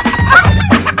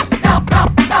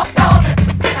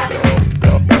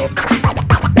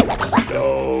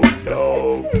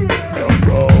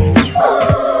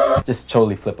 Just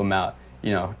totally flip them out.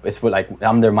 You know, it's like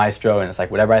I'm their maestro, and it's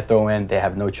like whatever I throw in, they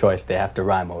have no choice. They have to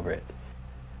rhyme over it.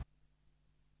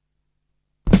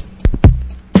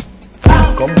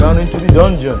 Come down into the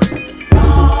dungeon.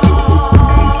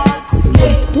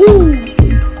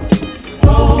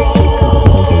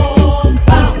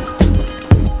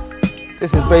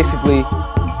 This is basically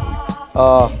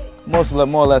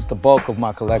more or less the bulk of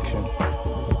my collection.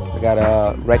 I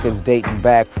got records dating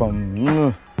back from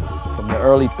the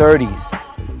early 30s.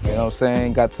 You know what I'm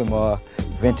saying? Got some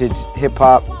vintage hip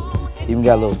hop. Even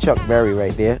got a little Chuck Berry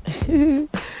right there.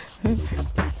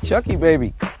 Chucky,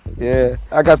 baby. Yeah,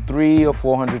 I got 300,000 or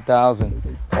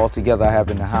 400,000 altogether I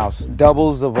have in the house.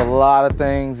 Doubles of a lot of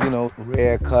things, you know,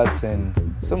 rare cuts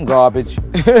and some garbage.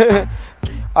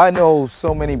 I know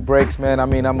so many breaks, man. I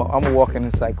mean, I'm a walking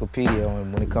encyclopedia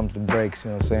when it comes to breaks,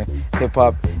 you know what I'm saying?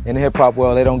 Hip-hop, in the hip-hop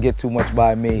world, they don't get too much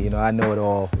by me, you know, I know it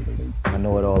all. I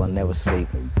know it all and never sleep.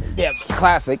 Yeah,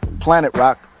 classic, Planet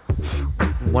Rock.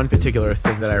 One particular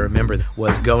thing that I remember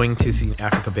was going to see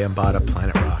Africa Bambaataa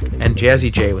Planet Rock. And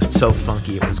Jazzy J was so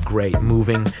funky, it was great.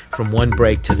 Moving from one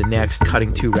break to the next,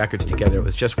 cutting 2 records together, it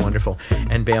was just wonderful.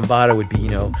 And Bambaataa would be, you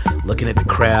know, looking at the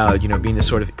crowd, you know, being the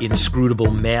sort of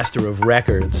inscrutable master of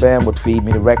records. Bam would feed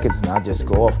me the records and I'd just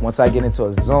go off. Once I get into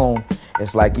a zone,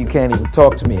 it's like you can't even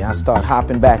talk to me. I start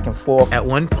hopping back and forth. At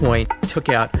one point, took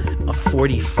out a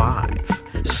 45,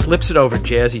 slips it over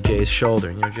Jazzy J's shoulder,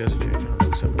 and you know, Jazzy J kind of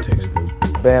looks up and takes it.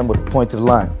 Bam would point to the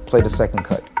line, play the second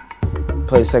cut.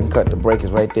 Play the second cut, the break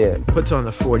is right there. Puts on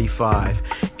the 45,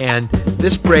 and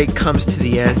this break comes to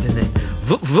the end, and then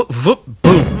voop, voop, voop,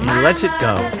 boom, and he lets it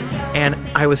go. And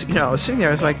I was sitting there,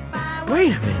 I was like,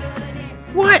 wait a minute,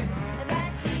 what?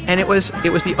 And it was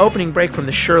the opening break from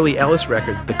the Shirley Ellis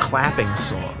record, The Clapping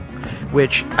Song,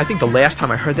 which I think the last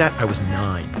time I heard that, I was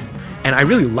 9. And I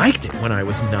really liked it when I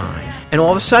was 9. And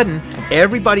all of a sudden,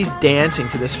 everybody's dancing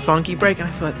to this funky break, and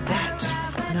I thought, that's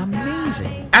fucking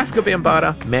amazing. Africa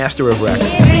Bambaataa, master of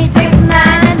records. 3, 6,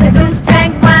 9, the goose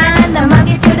drank wine, the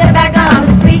monkey threw their back on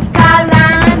the streetcar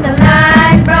line, the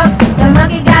line broke, the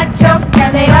monkey got choked,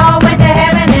 and they all went to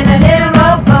heaven in a little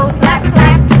rowboat. Clap,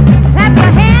 clap, clap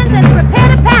your hands and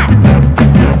prepare to pat.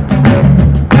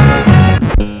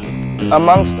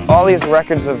 Amongst all these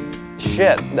records of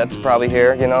shit that's probably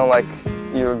here, you know, like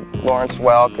your Lawrence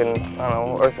Welk and, I don't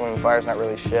know, Earth, Wind & Fire's not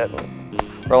really shit,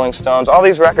 and Rolling Stones, all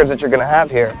these records that you're gonna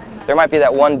have here, there might be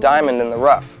that one diamond in the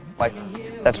rough, like,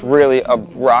 that's really a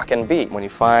rockin' beat. When you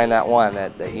find that one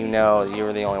that you know you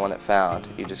were the only one that found,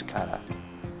 you just kind of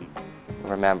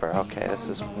remember, okay, this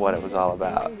is what it was all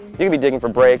about. You could be digging for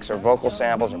breaks or vocal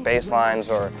samples or bass lines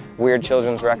or weird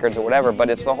children's records or whatever, but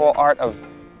it's the whole art of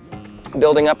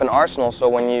building up an arsenal so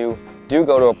when you do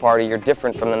go to a party, you're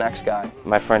different from the next guy.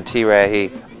 My friend T-Ray,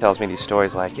 he tells me these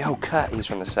stories like, yo, Cut, he's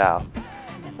from the South.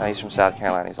 He's from South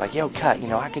Carolina. He's like, yo, Cut, you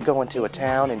know, I could go into a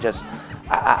town and just,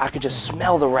 I could just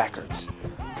smell the records.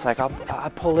 It's like, I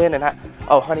pull in and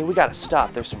oh, honey, we gotta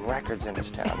stop. There's some records in this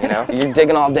town, you know? You're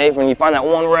digging all day when you find that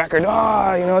one record, you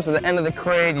know, it's at the end of the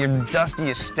crate, you're dusty,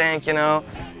 you stink, you know?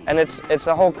 And it's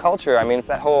a whole culture. I mean, it's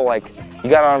that whole, like, you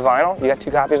got it on vinyl? You got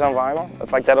 2 copies on vinyl?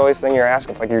 It's like that always thing you're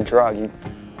asking. It's like your drug. You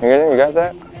got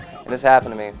that? And this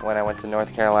happened to me when I went to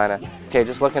North Carolina. Okay,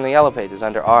 just look in the yellow pages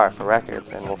under R for records,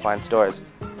 and we'll find stores.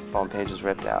 Phone page is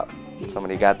ripped out.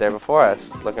 Somebody got there before us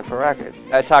looking for records.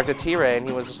 I talked to T-Ray, and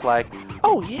he was just like,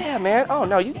 oh, yeah, man. Oh,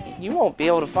 no, you won't be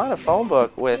able to find a phone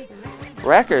book with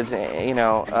records, you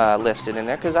know, listed in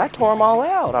there, because I tore them all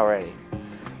out already.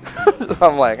 So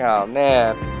I'm like, oh,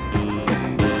 man.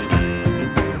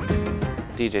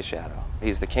 DJ Shadow.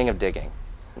 He's the king of digging.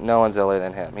 No one's iller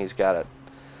than him. He's got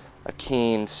a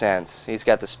keen sense. He's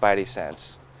got the spidey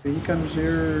sense. He comes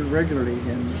here regularly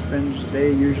and spends the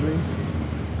day usually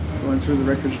going through the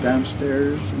records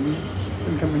downstairs. And he's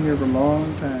been coming here for a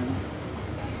long time.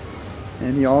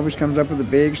 And he always comes up with a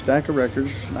big stack of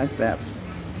records like that.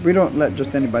 We don't let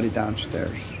just anybody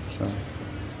downstairs, so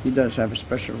he does have a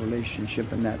special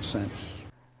relationship in that sense.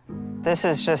 This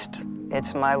is just,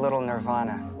 it's my little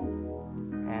nirvana.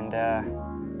 And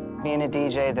being a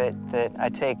DJ that I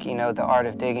take, you know, the art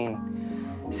of digging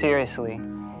seriously.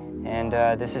 And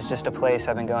this is just a place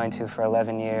I've been going to for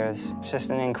 11 years. It's just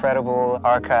an incredible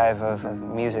archive of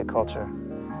music culture.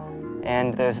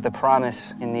 And there's the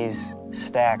promise in these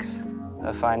stacks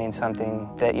of finding something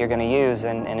that you're going to use.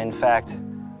 And in fact,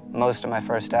 most of my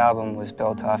first album was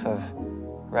built off of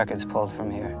records pulled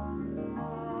from here.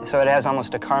 So it has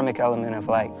almost a karmic element of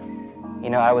like, you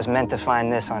know, I was meant to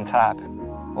find this on top,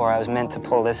 or I was meant to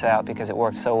pull this out because it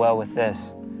worked so well with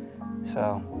this.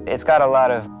 So it's got a lot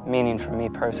of meaning for me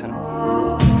personally.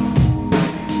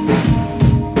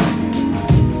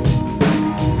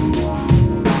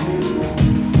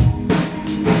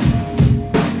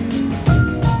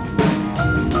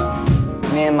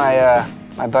 Me and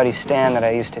my buddy Stan that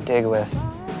I used to dig with,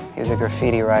 he was a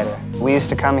graffiti writer. We used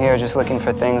to come here just looking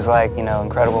for things like, you know,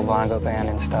 Incredible Bongo Band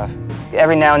and stuff.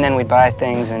 Every now and then we'd buy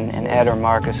things and Ed or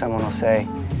Mark or someone will say,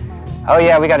 oh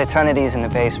yeah, we got a ton of these in the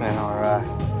basement, or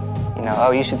you know,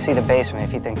 oh, you should see the basement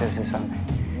if you think this is something.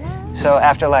 So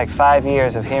after like 5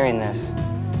 years of hearing this,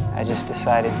 I just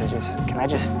decided to can I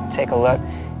just take a look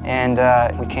And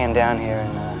we came down here,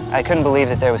 and I couldn't believe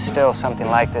that there was still something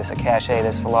like this, a cache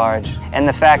this large, and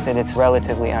the fact that it's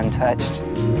relatively untouched.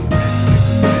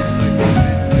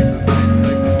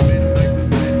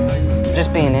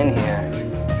 Just being in here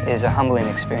is a humbling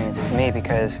experience to me,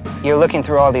 because you're looking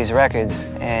through all these records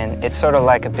and it's sort of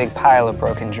like a big pile of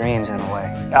broken dreams in a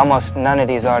way. Almost none of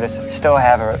these artists still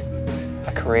have a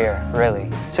career, really.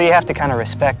 So you have to kind of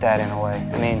respect that in a way.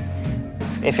 I mean,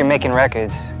 if you're making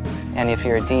records and if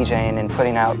you're DJing and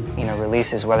putting out, you know,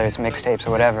 releases, whether it's mixtapes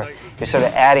or whatever, you're sort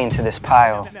of adding to this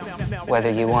pile, whether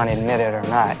you want to admit it or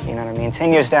not. You know what I mean?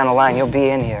 10 years down the line, you'll be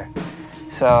in here.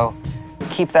 So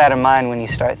keep that in mind when you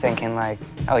start thinking like,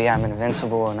 oh yeah, I'm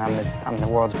invincible and I'm the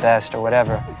world's best or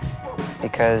whatever,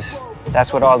 because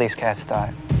that's what all these cats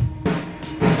thought.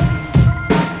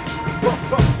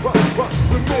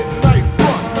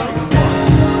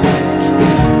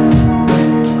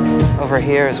 Over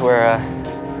here is where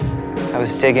I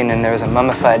was digging, and there was a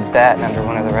mummified bat under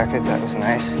one of the records. That was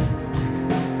nice.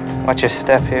 Watch your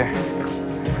step here.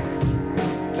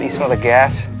 You smell the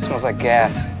gas? It smells like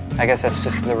gas. I guess that's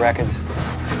just the records.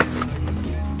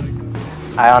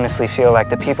 I honestly feel like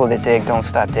the people that dig don't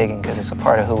stop digging because it's a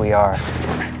part of who we are.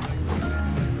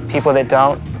 People that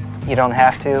don't, you don't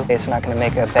have to. It's not going to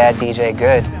make a bad DJ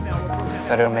good,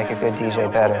 but it'll make a good DJ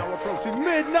better.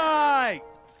 Midnight!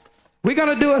 We're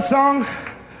gonna do a song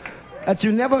that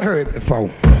you never heard before.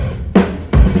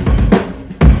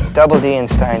 Double D and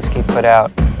Steinsky put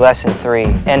out Lesson 3,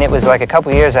 and it was like a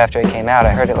couple years after it came out.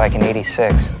 I heard it like in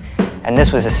 '86. And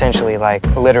this was essentially like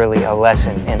literally a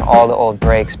lesson in all the old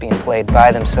breaks being played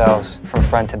by themselves from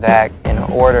front to back in an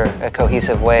order, a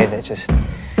cohesive way that just,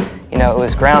 you know, it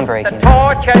was groundbreaking. The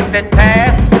torch has been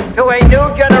passed to a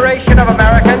new generation of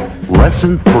Americans.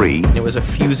 Lesson 3. It was a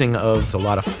fusing of a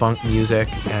lot of funk music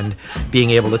and being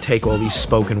able to take all these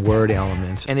spoken word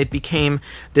elements. And it became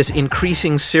this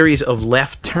increasing series of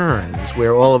left turns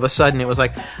where all of a sudden it was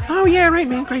like, oh yeah, right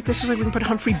man, great, this is like we can put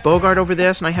Humphrey Bogart over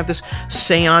this, and I have this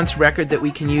seance record that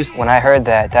we can use. When I heard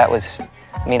that, that was,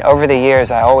 I mean, over the years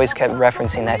I always kept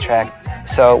referencing that track.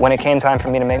 So when it came time for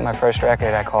me to make my first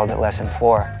record, I called it Lesson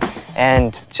 4.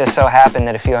 And just so happened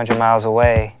that a few hundred miles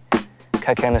away,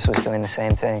 Cut Chemist was doing the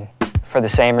same thing, for the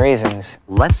same reasons.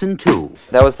 Lesson 2.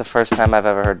 That was the first time I've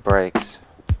ever heard breaks,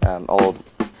 old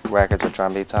records with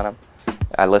drum beats on them.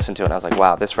 I listened to it and I was like,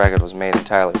 wow, this record was made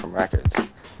entirely from records.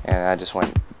 And I just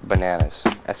went bananas.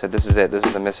 I said, this is it, this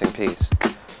is the missing piece,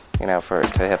 you know,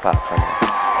 to hip-hop for me.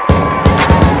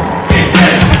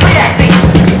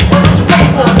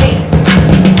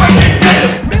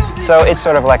 So it's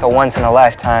sort of like a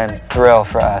once-in-a-lifetime thrill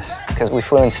for us, because we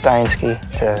flew in Steinsky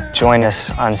to join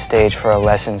us on stage for a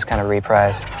Lessons kind of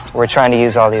reprise. We're trying to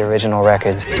use all the original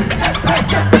records.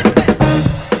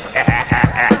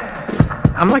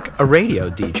 I'm like a radio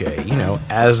DJ, you know,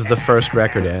 as the first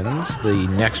record ends, the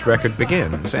next record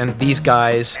begins. And these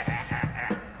guys,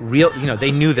 you know,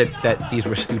 they knew that these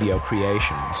were studio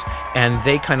creations. And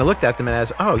they kind of looked at them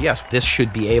as, oh yes, this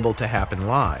should be able to happen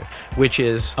live, which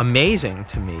is amazing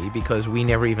to me because we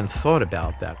never even thought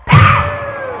about that.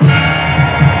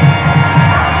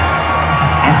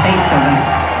 And say, children,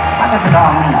 what does it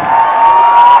all mean?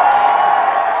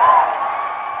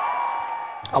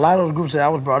 A lot of those groups that I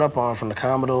was brought up on, from the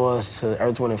Commodores to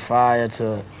Earth, Wind & Fire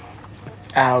to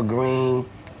Al Green,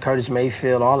 Curtis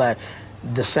Mayfield, all that,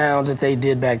 the sounds that they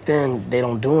did back then, they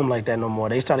don't do them like that no more.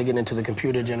 They started getting into the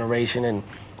computer generation and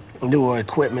newer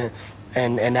equipment,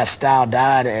 and that style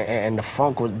died, and the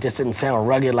funk just didn't sound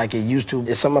rugged like it used to.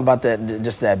 It's something about that,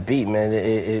 just that beat, man.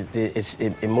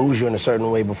 It moves you in a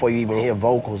certain way before you even hear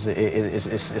vocals.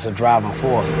 It's a driving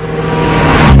force.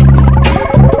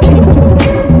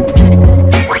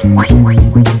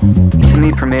 To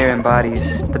me, Premier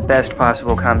embodies the best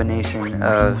possible combination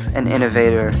of an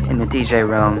innovator in the DJ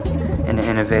realm and an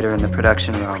innovator in the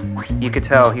production realm. You could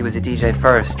tell he was a DJ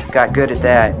first, got good at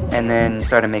that, and then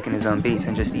started making his own beats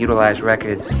and just utilized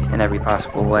records in every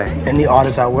possible way. And the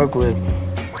artists I work with,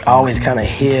 I always kind of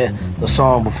hear the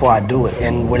song before I do it.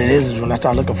 And what it is when I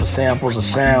start looking for samples or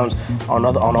sounds on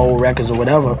old records or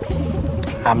whatever,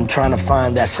 I'm trying to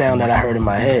find that sound that I heard in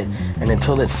my head. And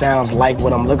until it sounds like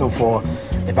what I'm looking for,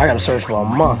 if I gotta search for a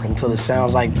month until it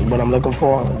sounds like what I'm looking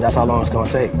for, that's how long it's gonna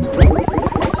take.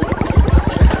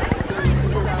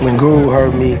 When Guru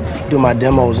heard me do my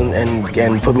demos and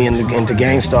put me into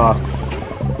Gangstar,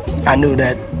 I knew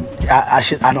that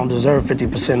I don't deserve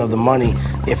 50% of the money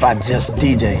if I just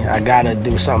DJ. I gotta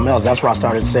do something else. That's why I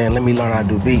started saying, let me learn how to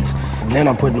do beats. Then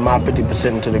I'm putting my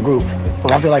 50% into the group.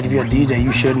 I feel like if you're a DJ,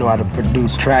 you should know how to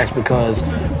produce tracks because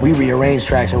we rearrange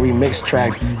tracks and remix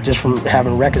tracks just from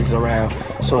having records around.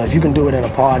 So if you can do it at a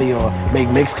party or make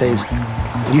mixtapes,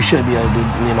 you should be able to do,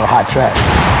 you know, hot tracks.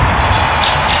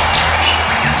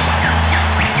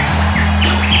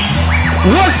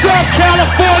 What's up,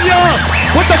 California?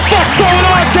 What the fuck's going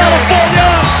on, California?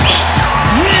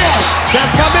 Yeah,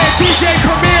 that's my man DJ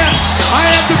Premier. I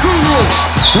am the guru.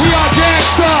 We are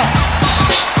Gangsta.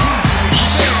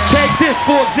 Take this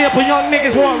for example, young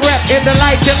niggas want rap in the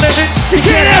life you're living. You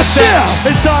can't ask them.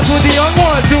 It starts with the young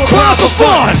ones doing crowd for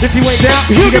fun. If you ain't down,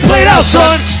 you can play it out,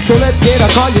 son. So let's get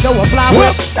a car, you know, a fly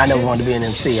whip. I never wanted to be an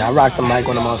MC. I rock the mic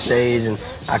when I'm on stage and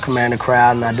I command the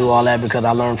crowd and I do all that because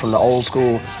I learned from the old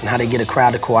school and how to get a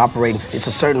crowd to cooperate. It's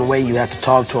a certain way you have to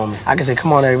talk to them. I can say,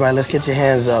 come on everybody, let's get your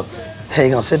hands up. Hey,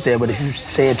 you're gonna sit there, but if you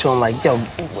say it to them like, yo,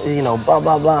 you know, blah,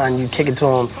 blah, blah, and you kick it to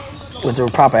them with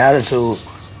the proper attitude,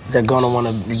 they're gonna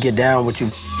wanna get down with you.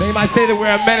 They might say that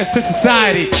we're a menace to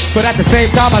society, but at the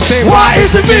same time I say, why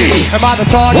is it me? Am I the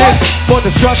target for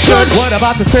destruction? What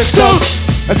about the system?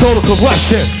 A total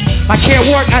corruption. I can't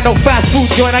work at no fast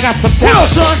food joint, I got some talent,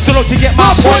 so don't you get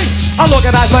my point? I'll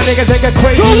organize my niggas and get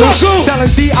crazy. Selling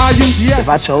D-I-U-G-S.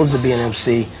 If I chose to be an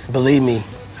MC, believe me,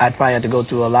 I'd probably have to go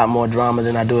through a lot more drama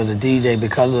than I do as a DJ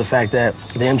because of the fact that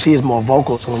the MC is more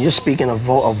vocal. So when you're speaking a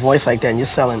voice like that and you're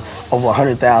selling over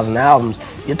 100,000 albums,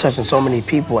 you're touching so many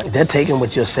people. They're taking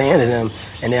what you're saying to them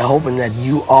and they're hoping that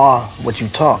you are what you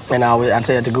talk. And I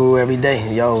say that to Guru every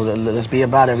day, yo, let's be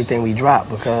about everything we drop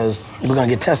because we're gonna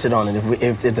get tested on it.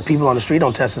 If the people on the street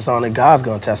don't test us on it, God's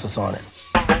gonna test us on it.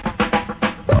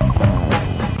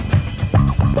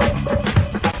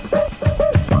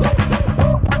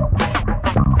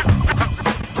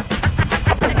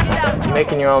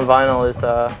 Making your own vinyl is,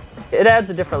 it adds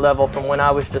a different level from when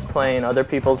I was just playing other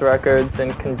people's records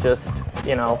and can just,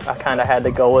 you know, I kind of had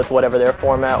to go with whatever their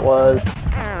format was.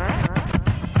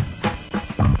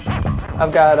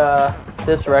 I've got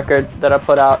this record that I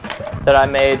put out that I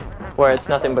made where it's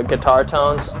nothing but guitar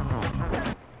tones.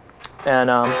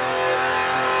 And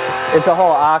it's a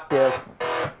whole octave.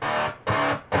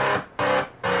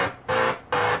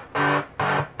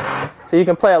 So you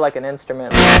can play it like an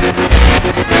instrument.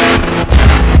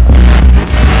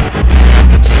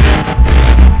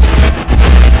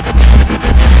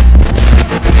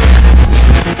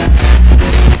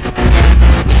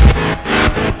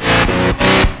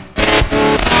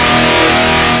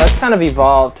 That's kind of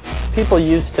evolved. People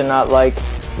used to not like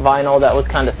vinyl that was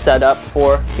kind of set up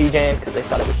for DJing because they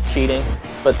thought it was cheating.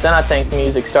 But then I think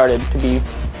music started to be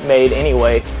made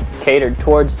anyway, catered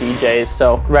towards DJs.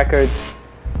 So records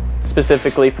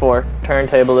specifically for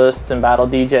turntablists and battle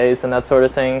DJs and that sort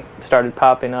of thing started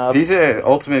popping up. These are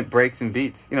ultimate breaks and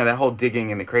beats. You know, that whole digging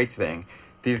in the crates thing.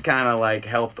 These kind of like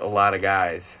helped a lot of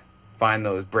guys find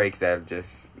those breaks that are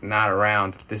just not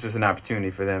around. This was an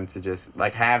opportunity for them to just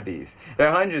like have these. There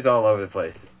are hundreds all over the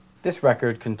place. This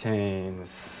record contains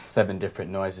 7 different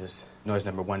noises. Noise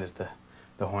number 1 is the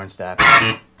horn staff.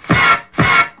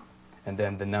 And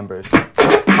then the numbers. I'm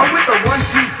with the 1,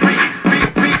 2, 3,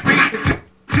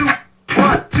 2,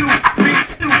 1, 2, 3,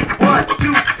 2, 1,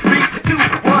 2, 3, 2,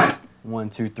 1. 1,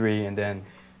 2, 3, and then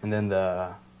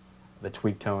the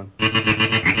tweak tone.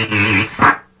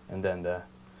 And then the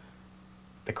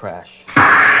crash.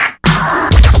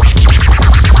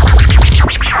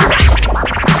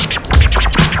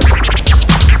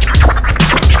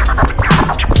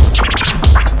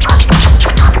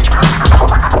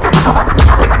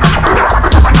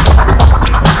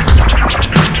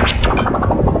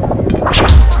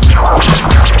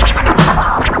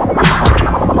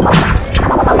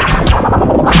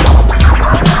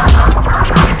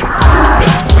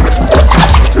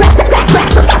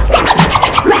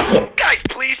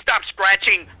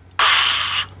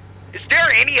 Is there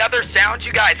any other sounds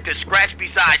you guys could scratch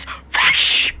besides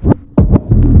fresh?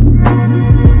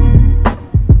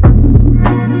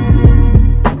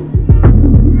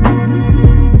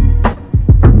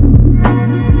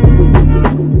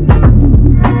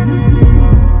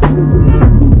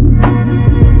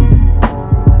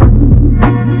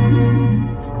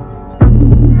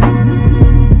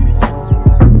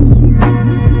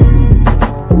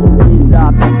 Ease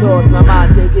off the toes, my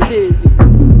man, take it easy.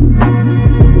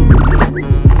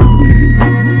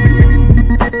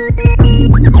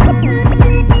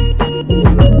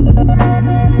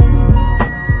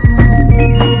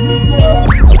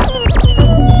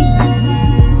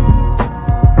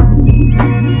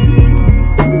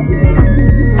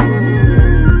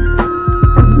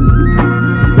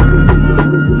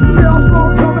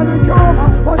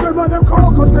 Them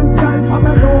caucus can tell from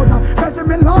a road. Let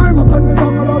me line up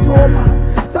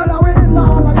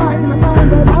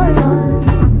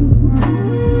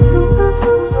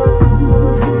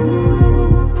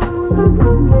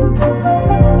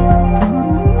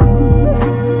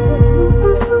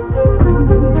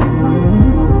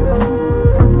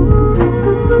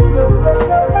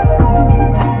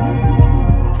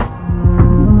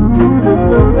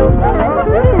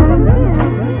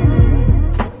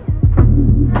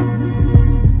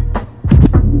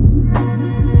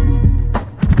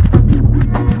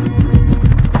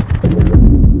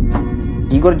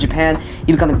You go to Japan,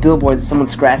 you look on the billboards,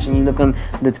 someone's scratching. You look on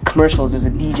the commercials, there's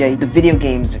a DJ. The video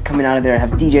games are coming out of there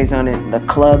have DJs on it. The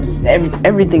clubs,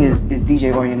 everything is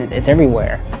DJ oriented. It's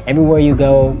everywhere. Everywhere you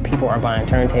go, people are buying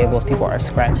turntables, people are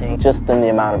scratching. Just in the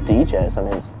amount of DJs, I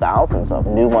mean, it's thousands of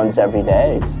new ones every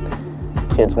day.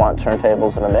 Kids want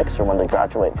turntables and a mixer when they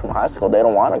graduate from high school. They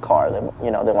don't want a car. They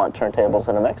want turntables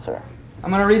and a mixer.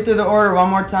 I'm gonna read through the order one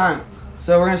more time.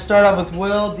 So we're gonna start off with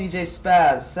Will, DJ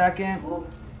Spaz. Second,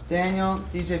 Daniel,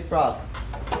 DJ Froth.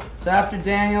 So after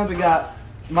Daniel, we got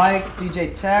Mike,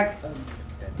 DJ Tech,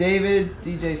 David,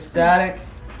 DJ Static.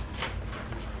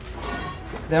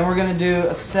 Then we're gonna do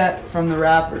a set from the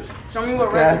rappers. Show me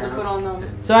what records to put on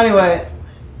them. So anyway,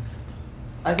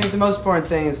 I think the most important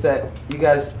thing is that you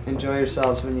guys enjoy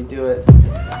yourselves when you do it.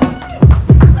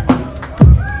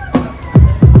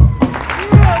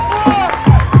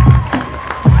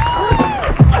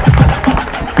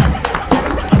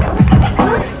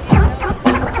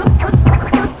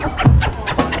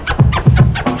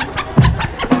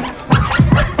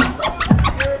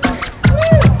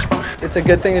 It's a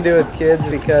good thing to do with kids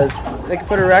because they can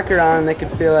put a record on and they can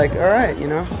feel like, all right, you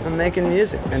know, I'm making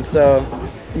music. And so,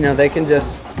 you know, they can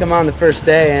just come on the first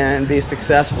day and be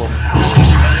successful.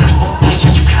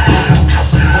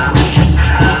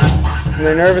 And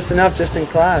they're nervous enough just in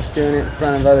class doing it in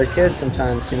front of other kids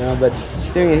sometimes, you know, but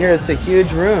doing it here, it's a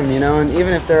huge room, you know, and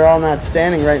even if they're all not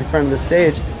standing right in front of the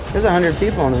stage, there's 100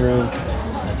 people in the room.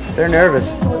 They're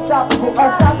nervous.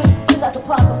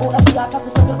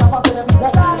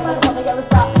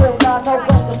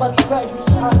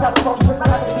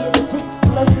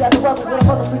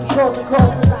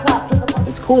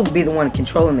 It's cool to be the one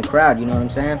controlling the crowd, you know what I'm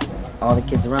saying? All the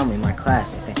kids around me in my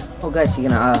class, they say, oh guys, you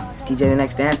gonna DJ the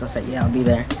next dance? I said, yeah, I'll be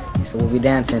there. They said, we'll be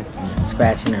dancing,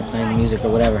 scratching or playing music or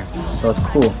whatever. So it's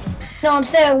cool. You know what I'm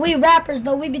saying? We rappers,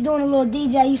 but we be doing a little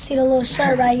DJ. You see the little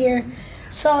shirt right here.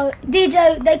 So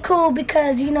DJ, they cool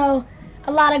because, you know,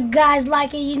 a lot of guys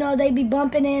like it. You know, they be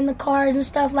bumping it in the cars and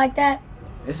stuff like that.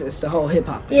 It's the whole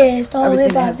hip-hop thing. Yeah, it's the whole Everything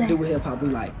hip-hop that has to thing. do with hip-hop we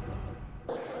like.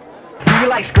 Do you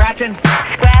like scratching?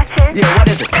 Scratching? Yeah, what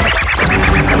is it? Scratching,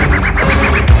 scratching,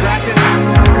 scratching,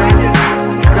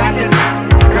 scratching.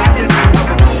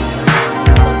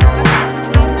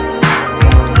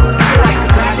 Do you like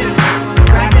scratching,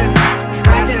 scratching,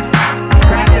 scratching,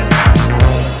 scratching?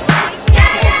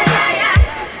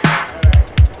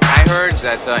 I heard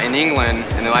that in England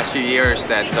in the last few years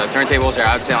that turntables are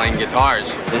outselling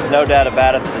guitars. There's no doubt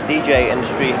about it that the DJ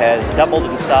industry has doubled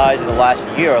in size in the last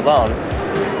year alone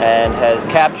and has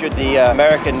captured the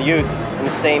American youth in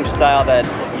the same style that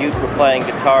youth were playing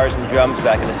guitars and drums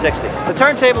back in the 60s. The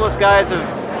turntablist guys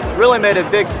have really made a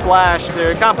big splash. There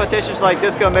are competitions like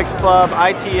Disco Mix Club,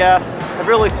 ITF, have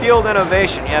really fueled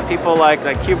innovation. You have people like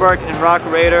Qbert and Rock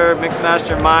Raider,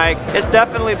 Mixmaster Mike. It's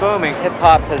definitely booming.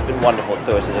 Hip-hop has been wonderful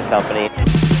to us as a company.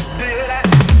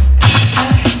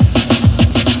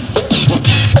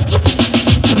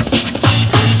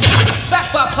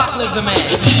 That's why Pop lives a man.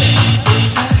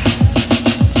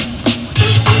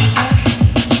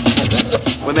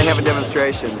 When they have a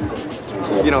demonstration,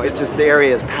 you know, it's just the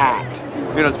area is packed.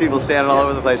 You know, there's people standing all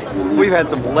over the place. We've had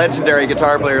some legendary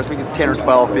guitar players, we get 10 or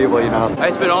 12 people, you know. I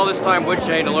spent all this time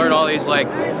woodshaying to learn all these like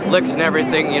licks and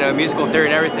everything, you know, musical theory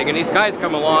and everything, and these guys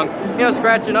come along, you know,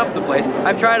 scratching up the place.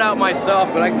 I've tried out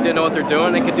myself, but I didn't know what they're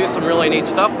doing. They could do some really neat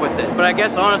stuff with it. But I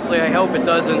guess honestly, I hope it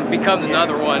doesn't become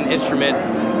another instrument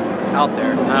out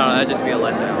there. I don't know, that'd just be a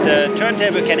letdown. The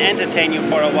turntable can entertain you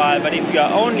for a while, but if you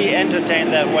are only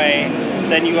entertained that way,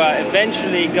 then you are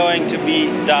eventually going to be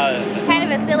dull. Kind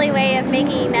of a silly way of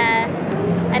making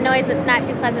a noise that's not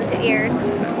too pleasant to ears.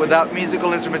 Without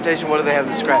musical instrumentation, what do they have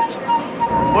to scratch?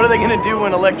 What are they going to do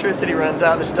when electricity runs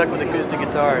out and they're stuck with acoustic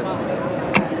guitars?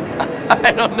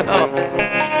 I don't know.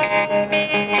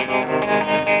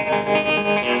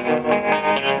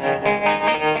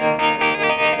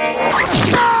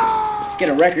 Let's get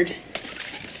a record.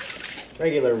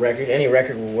 Regular record, any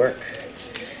record will work.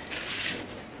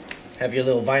 Have your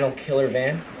little vinyl killer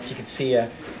van. You can see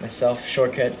myself,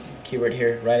 Shortcut, Qbert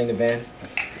here, riding the van.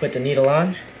 Put the needle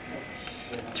on,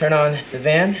 turn on the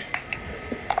van.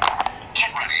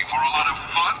 Get ready for a lot of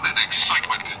fun and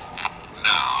excitement.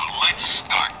 Now, let's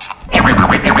start.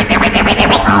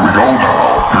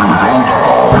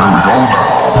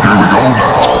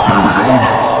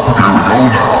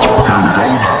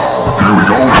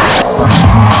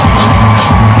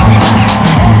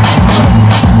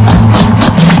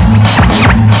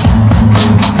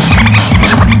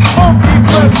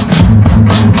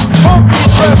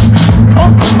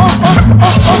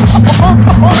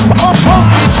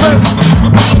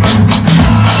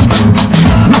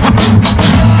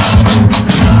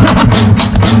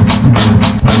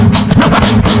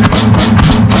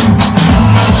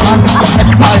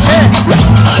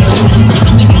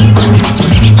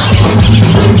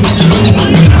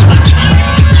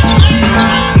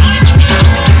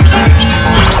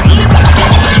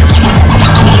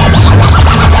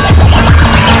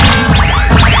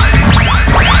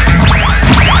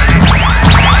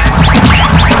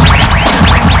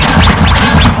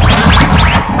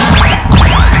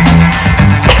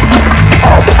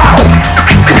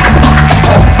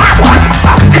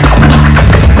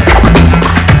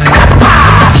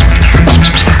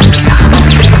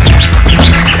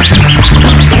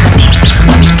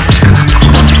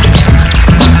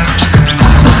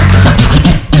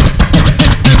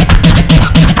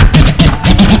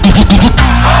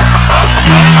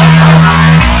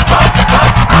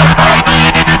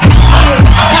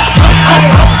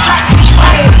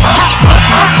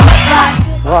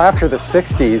 after the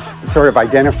 60s sort of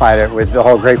identified it with the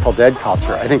whole Grateful Dead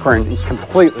culture. I think we're in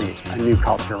completely a new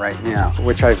culture right now,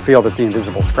 which I feel that the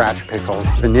Invisible Scratch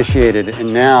Pickles initiated,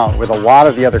 and now with a lot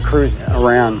of the other crews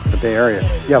around the Bay Area,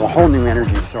 you have a whole new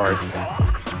energy source.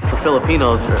 For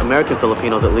Filipinos, or American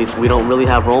Filipinos at least, we don't really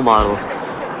have role models,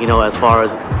 you know, as far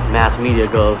as mass media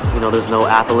goes. You know, there's no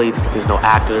athletes, there's no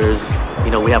actors,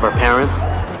 you know, we have our parents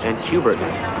and Hubert.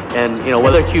 And, you know,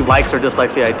 whether Cube likes or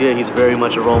dislikes the idea, he's very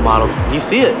much a role model. You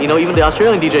see it, you know, even the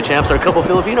Australian DJ champs are a couple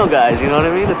Filipino guys, you know what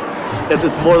I mean?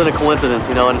 It's more than a coincidence,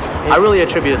 you know, and I really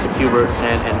attribute it to Hubert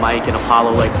and Mike and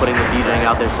Apollo, like, putting the DJing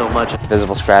out there so much.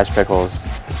 Invisible Scratch Pickles'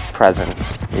 presence,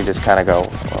 you just kind of go,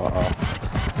 uh-oh.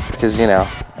 Because, you know,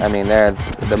 I mean, they're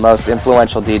the most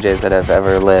influential DJs that have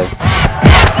ever lived.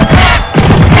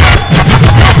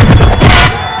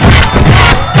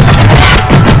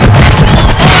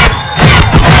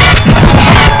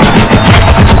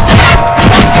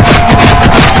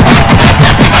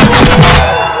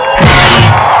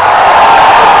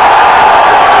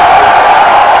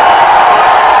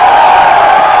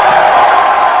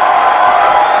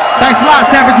 Thanks a lot,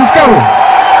 San Francisco.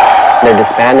 They're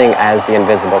disbanding as the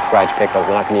Invisible Scratch Pickles.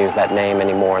 They're not going to use that name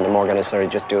anymore, and they're more going to sort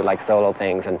of just do like solo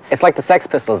things. And it's like the Sex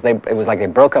Pistols. It was like they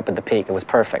broke up at the peak. It was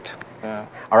perfect. Yeah.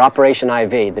 Or Operation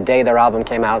IV. The day their album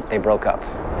came out, they broke up.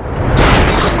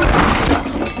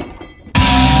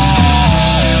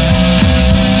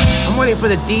 I'm waiting for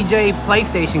the DJ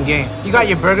PlayStation game. You got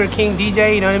your Burger King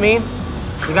DJ, you know what I mean?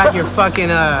 You got your fucking,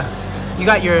 you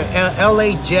got your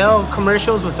LA Gel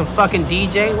commercials with some fucking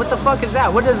DJ. What the fuck is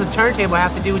that? What does a turntable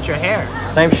have to do with your hair?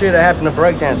 Same shit that happened to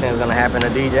breakdancing is gonna happen to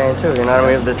DJing too, you know what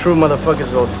I mean? The true motherfuckers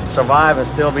will survive and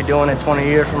still be doing it 20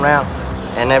 years from now.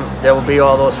 And then there will be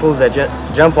all those fools that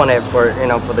jump on it for, you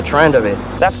know, for the trend of it.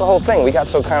 That's the whole thing. We got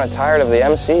so kind of tired of the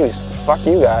MCs. Fuck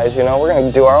you guys, you know, we're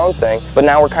gonna do our own thing. But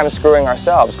now we're kind of screwing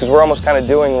ourselves because we're almost kind of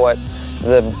doing what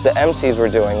the MCs were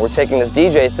doing. We're taking this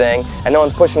DJ thing and no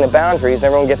one's pushing the boundaries and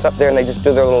everyone gets up there and they just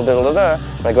do their little da-da-da-da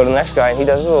and they go to the next guy and he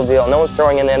does his little deal. No one's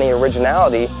throwing in any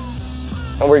originality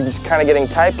and we're just kind of getting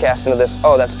typecast into this,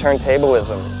 oh, that's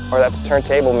turntablism or that's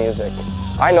turntable music.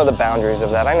 I know the boundaries of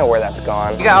that. I know where that's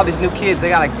gone. You got all these new kids, they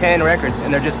got like 10 records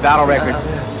and they're just battle records.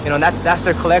 You know, and that's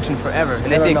their collection forever.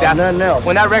 And they think that's,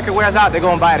 when that record wears out, they're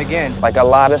going to buy it again. Like a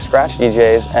lot of scratch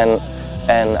DJs and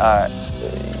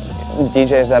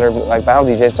DJs that are like battle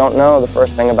DJs don't know the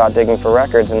first thing about digging for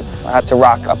records and how to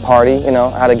rock a party, you know,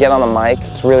 how to get on the mic.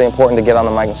 It's really important to get on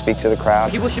the mic and speak to the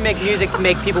crowd. People should make music to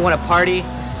make people want to party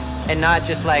and not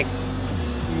just like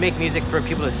make music for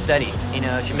people to study. You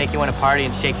know, it should make you want to party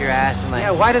and shake your ass and like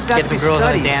why does that get some girls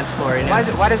on the dance floor. You know?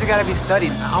 Why does it gotta be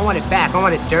studied? I want it back. I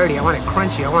want it dirty. I want it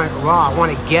crunchy. I want it raw. I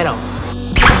want it ghetto.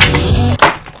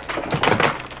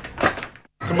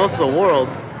 To most of the world,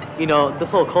 you know,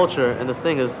 this whole culture and this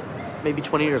thing is maybe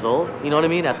 20 years old, you know what I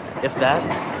mean, if that.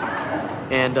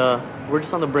 And we're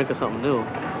just on the brink of something new.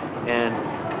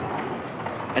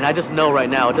 And I just know right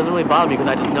now, it doesn't really bother me because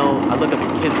I just know, I look at the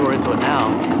kids who are into it now,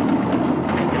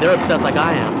 and they're obsessed like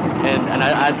I am. And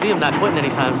I see them not quitting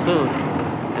anytime soon.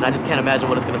 And I just can't imagine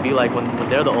what it's going to be like when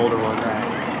they're the older ones.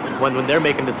 When they're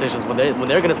making decisions, when they're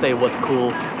going to say what's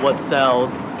cool, what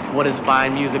sells, what is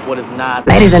fine music, what is not.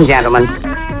 Ladies and gentlemen,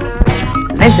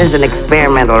 this is an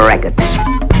experimental record.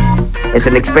 It's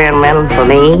an experimental for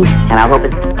me, and I hope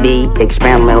it be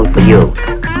experimental for you.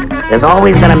 There's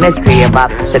always been a mystery about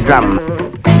the drum.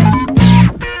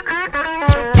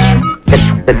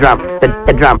 The drum, the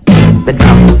drum, the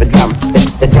drum, the drum,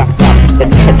 the drum, the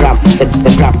drum, the drum,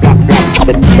 the drum, the drum,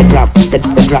 the drum, the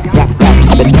drum,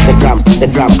 the drum, the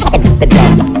drum,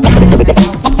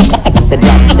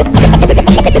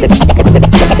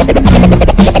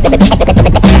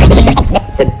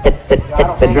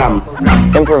 the drum.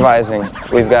 Improvising.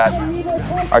 We've got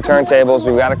our turntables,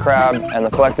 we've got a crowd, and the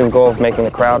collective goal of making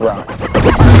the crowd rock.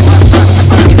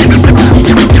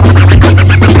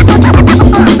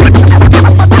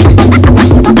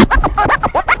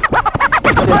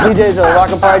 There's DJs that'll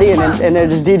rock a party, and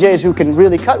there's DJs who can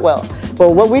really cut well.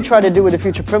 Well, what we try to do with the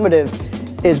Future Primitive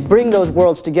is bring those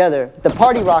worlds together. The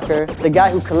party rocker, the guy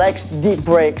who collects deep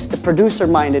breaks, the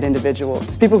producer-minded individual,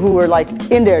 people who are like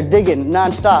in there digging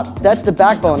non-stop. That's the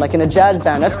backbone, like in a jazz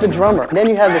band, that's the drummer. And then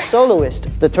you have the soloist,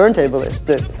 the turntablist,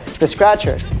 the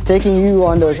scratcher, taking you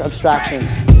on those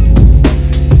abstractions. 2,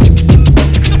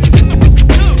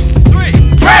 3,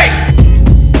 break!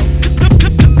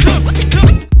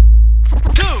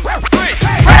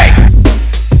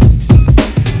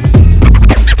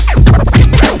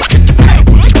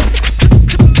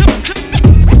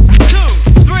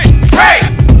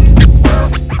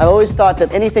 I've always thought thought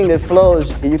that anything that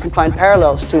flows, you can find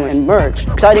parallels to and merge.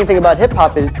 Exciting thing about hip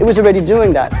hop is it was already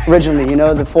doing that originally, you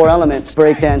know, the four elements,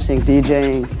 breakdancing,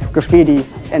 DJing, graffiti,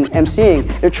 and MCing.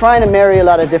 They're trying to marry a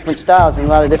lot of different styles and a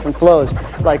lot of different flows.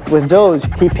 Like with Doge,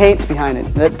 he paints behind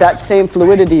it. That same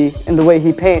fluidity in the way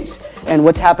he paints and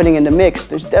what's happening in the mix,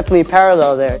 there's definitely a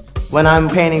parallel there. When I'm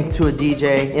painting to a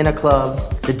DJ in a club,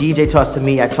 the DJ talks to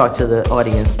me, I talk to the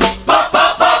audience.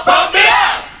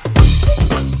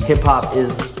 Hip-hop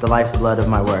is the lifeblood of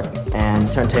my work, and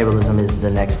turntablism is the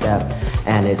next step,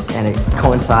 and it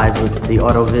coincides with the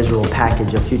audiovisual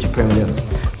package of Future Primitive.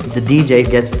 The DJ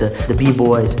gets the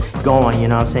b-boys going, you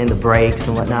know what I'm saying, the breaks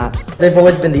and whatnot. They've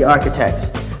always been the architects,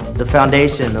 the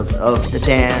foundation of the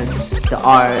dance, the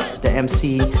art, the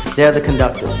MC. They're the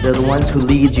conductors. They're the ones who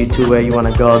lead you to where you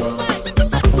want to go.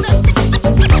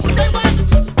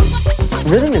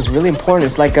 Rhythm is really important.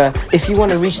 It's like if you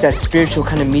want to reach that spiritual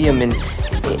kind of medium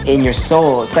in your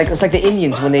soul, it's like the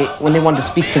Indians when they wanted to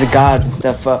speak to the gods and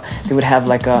stuff. They would have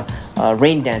like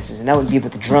rain dances, and that would be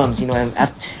with the drums. You know, and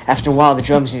after a while, the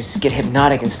drums just get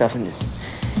hypnotic and stuff, and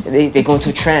they go into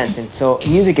a trance. And so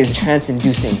music is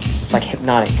trance-inducing, like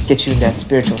hypnotic, gets you in that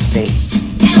spiritual state.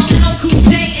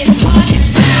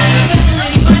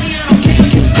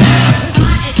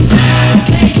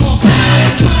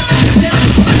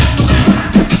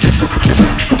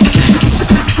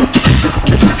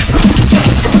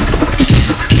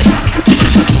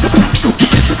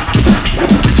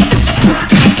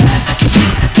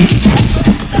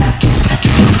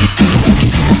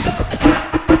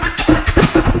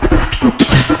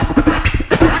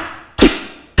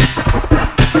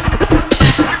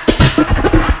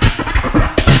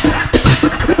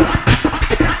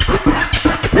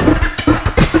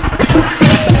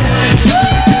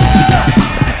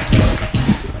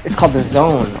 Called the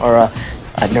zone or a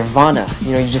nirvana.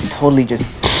 You know, you just totally you're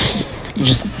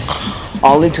just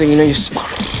all into it. You know,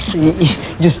 you're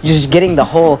just getting the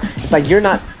whole. It's like you're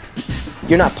not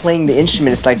playing the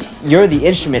instrument. It's like you're the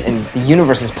instrument and the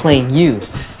universe is playing you.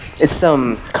 It's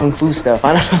some kung fu stuff.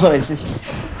 I don't know. It's just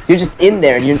you're just in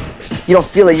there and you don't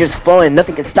feel it. You're just flowing.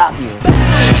 Nothing can stop you.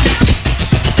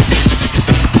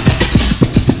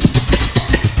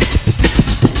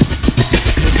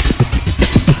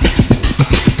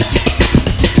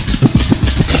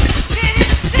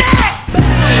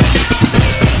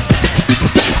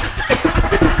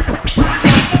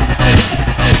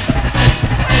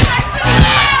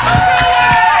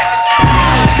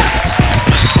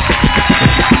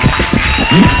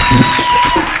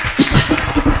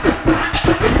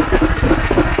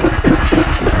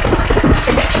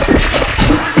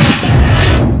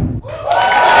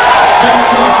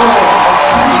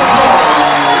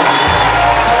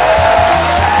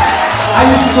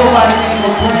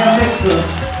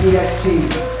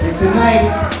 And tonight,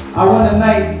 I want to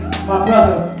knight my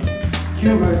brother,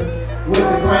 Hubert, with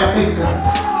the Grand Wizard.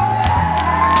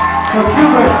 So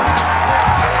Hubert,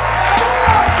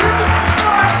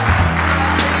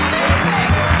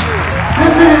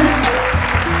 this is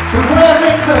the Grand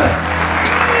Wizard.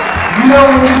 You know,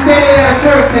 when you're standing at a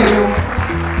turntable,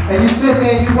 and you sit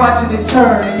there and you watching it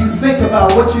turn, and you think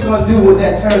about what you're going to do with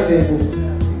that turntable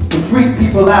to freak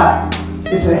people out.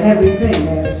 It's a heavy thing,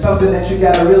 man. It's something that you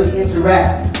gotta really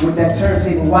interact with that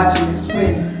turntable, watching it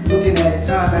spin, looking at it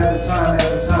time after time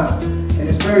after time. And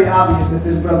it's very obvious that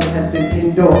this brother has been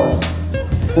indoors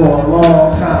for a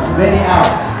long time, many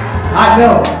hours. I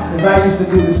know, because I used to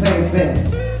do the same thing.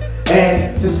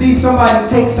 And to see somebody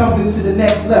take something to the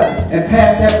next level and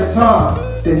pass that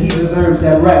baton, then he deserves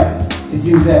that right to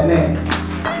use that name.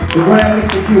 The Grand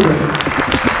Wizard Theodore.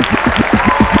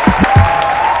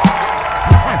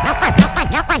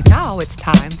 Now it's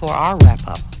time for our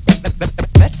wrap-up.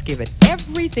 Let's give it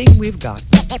everything we've got.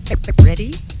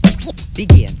 Ready?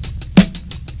 Begin.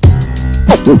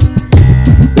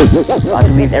 I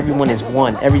believe everyone is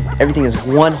one. Everything is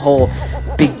one whole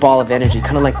big ball of energy,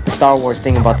 kind of like the Star Wars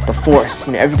thing about the Force.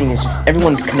 You know, everything is just,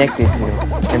 everyone's connected, you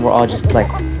know, and we're all just like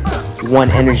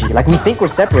one energy. Like we think we're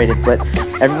separated, but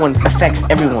everyone affects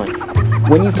everyone.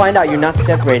 When you find out you're not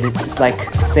separated, it's like,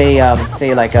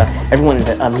 everyone is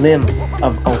a limb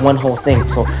of one whole thing.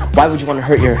 So why would you want to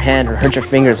hurt your hand or hurt your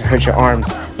fingers or hurt your arms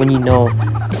when you know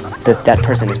that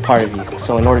person is part of you?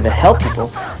 So in order to help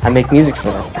people, I make music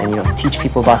for them and, you know, teach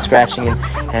people about scratching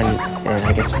and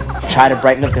I guess try to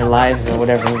brighten up their lives or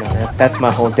whatever, you know. That's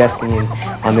my whole destiny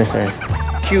on this earth.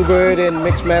 Hubert and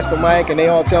Mixmaster Mike, and they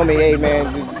all tell me, hey man,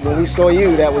 when we saw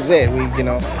you, that was it.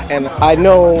 And I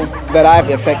know that I've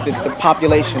affected the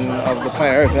population of the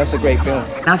planet Earth. That's a great feeling.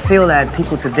 I feel that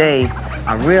people today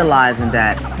are realizing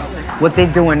that what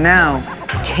they're doing now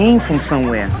came from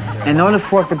somewhere. In order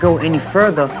for it to go any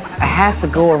further, it has to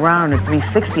go around a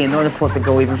 360 in order for it to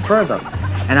go even further.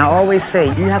 And I always say,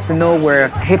 you have to know where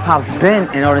hip-hop's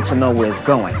been in order to know where it's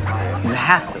going. You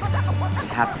have to.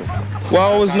 You have to. Well,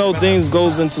 I always know things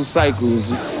goes into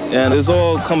cycles, and it's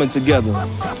all coming together.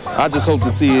 I just hope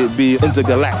to see it be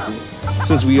intergalactic.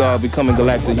 Since we are becoming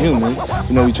galactic humans,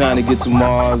 you know, we're trying to get to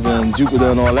Mars and Jupiter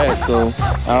and all that, so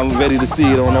I'm ready to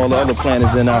see it on all the other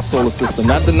planets in our solar system.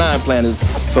 Not the 9 planets,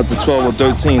 but the 12 or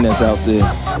 13 that's out there.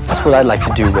 That's what I'd like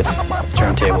to do with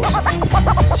turntables.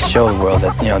 Show the world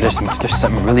that, you know, there's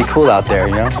something really cool out there,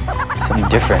 you know? Something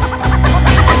different.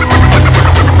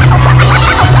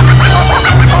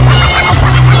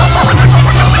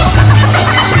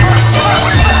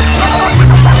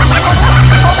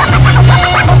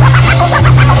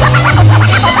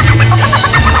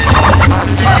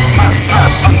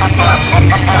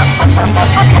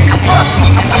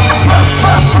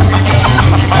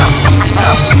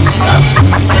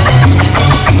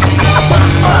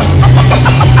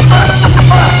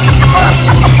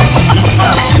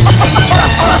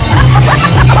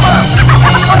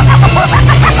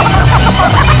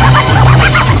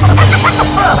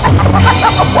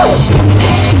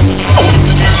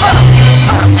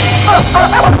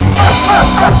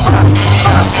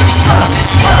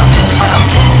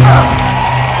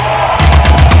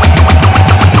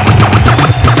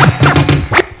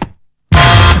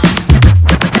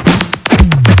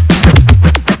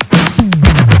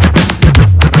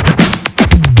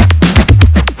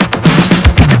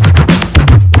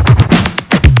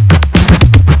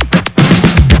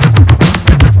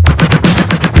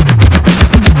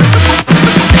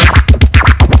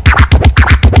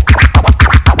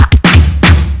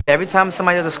 Every time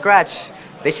somebody does a scratch,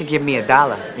 they should give me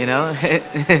 $1, you know?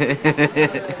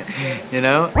 You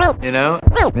know?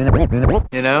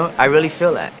 I really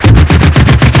feel that.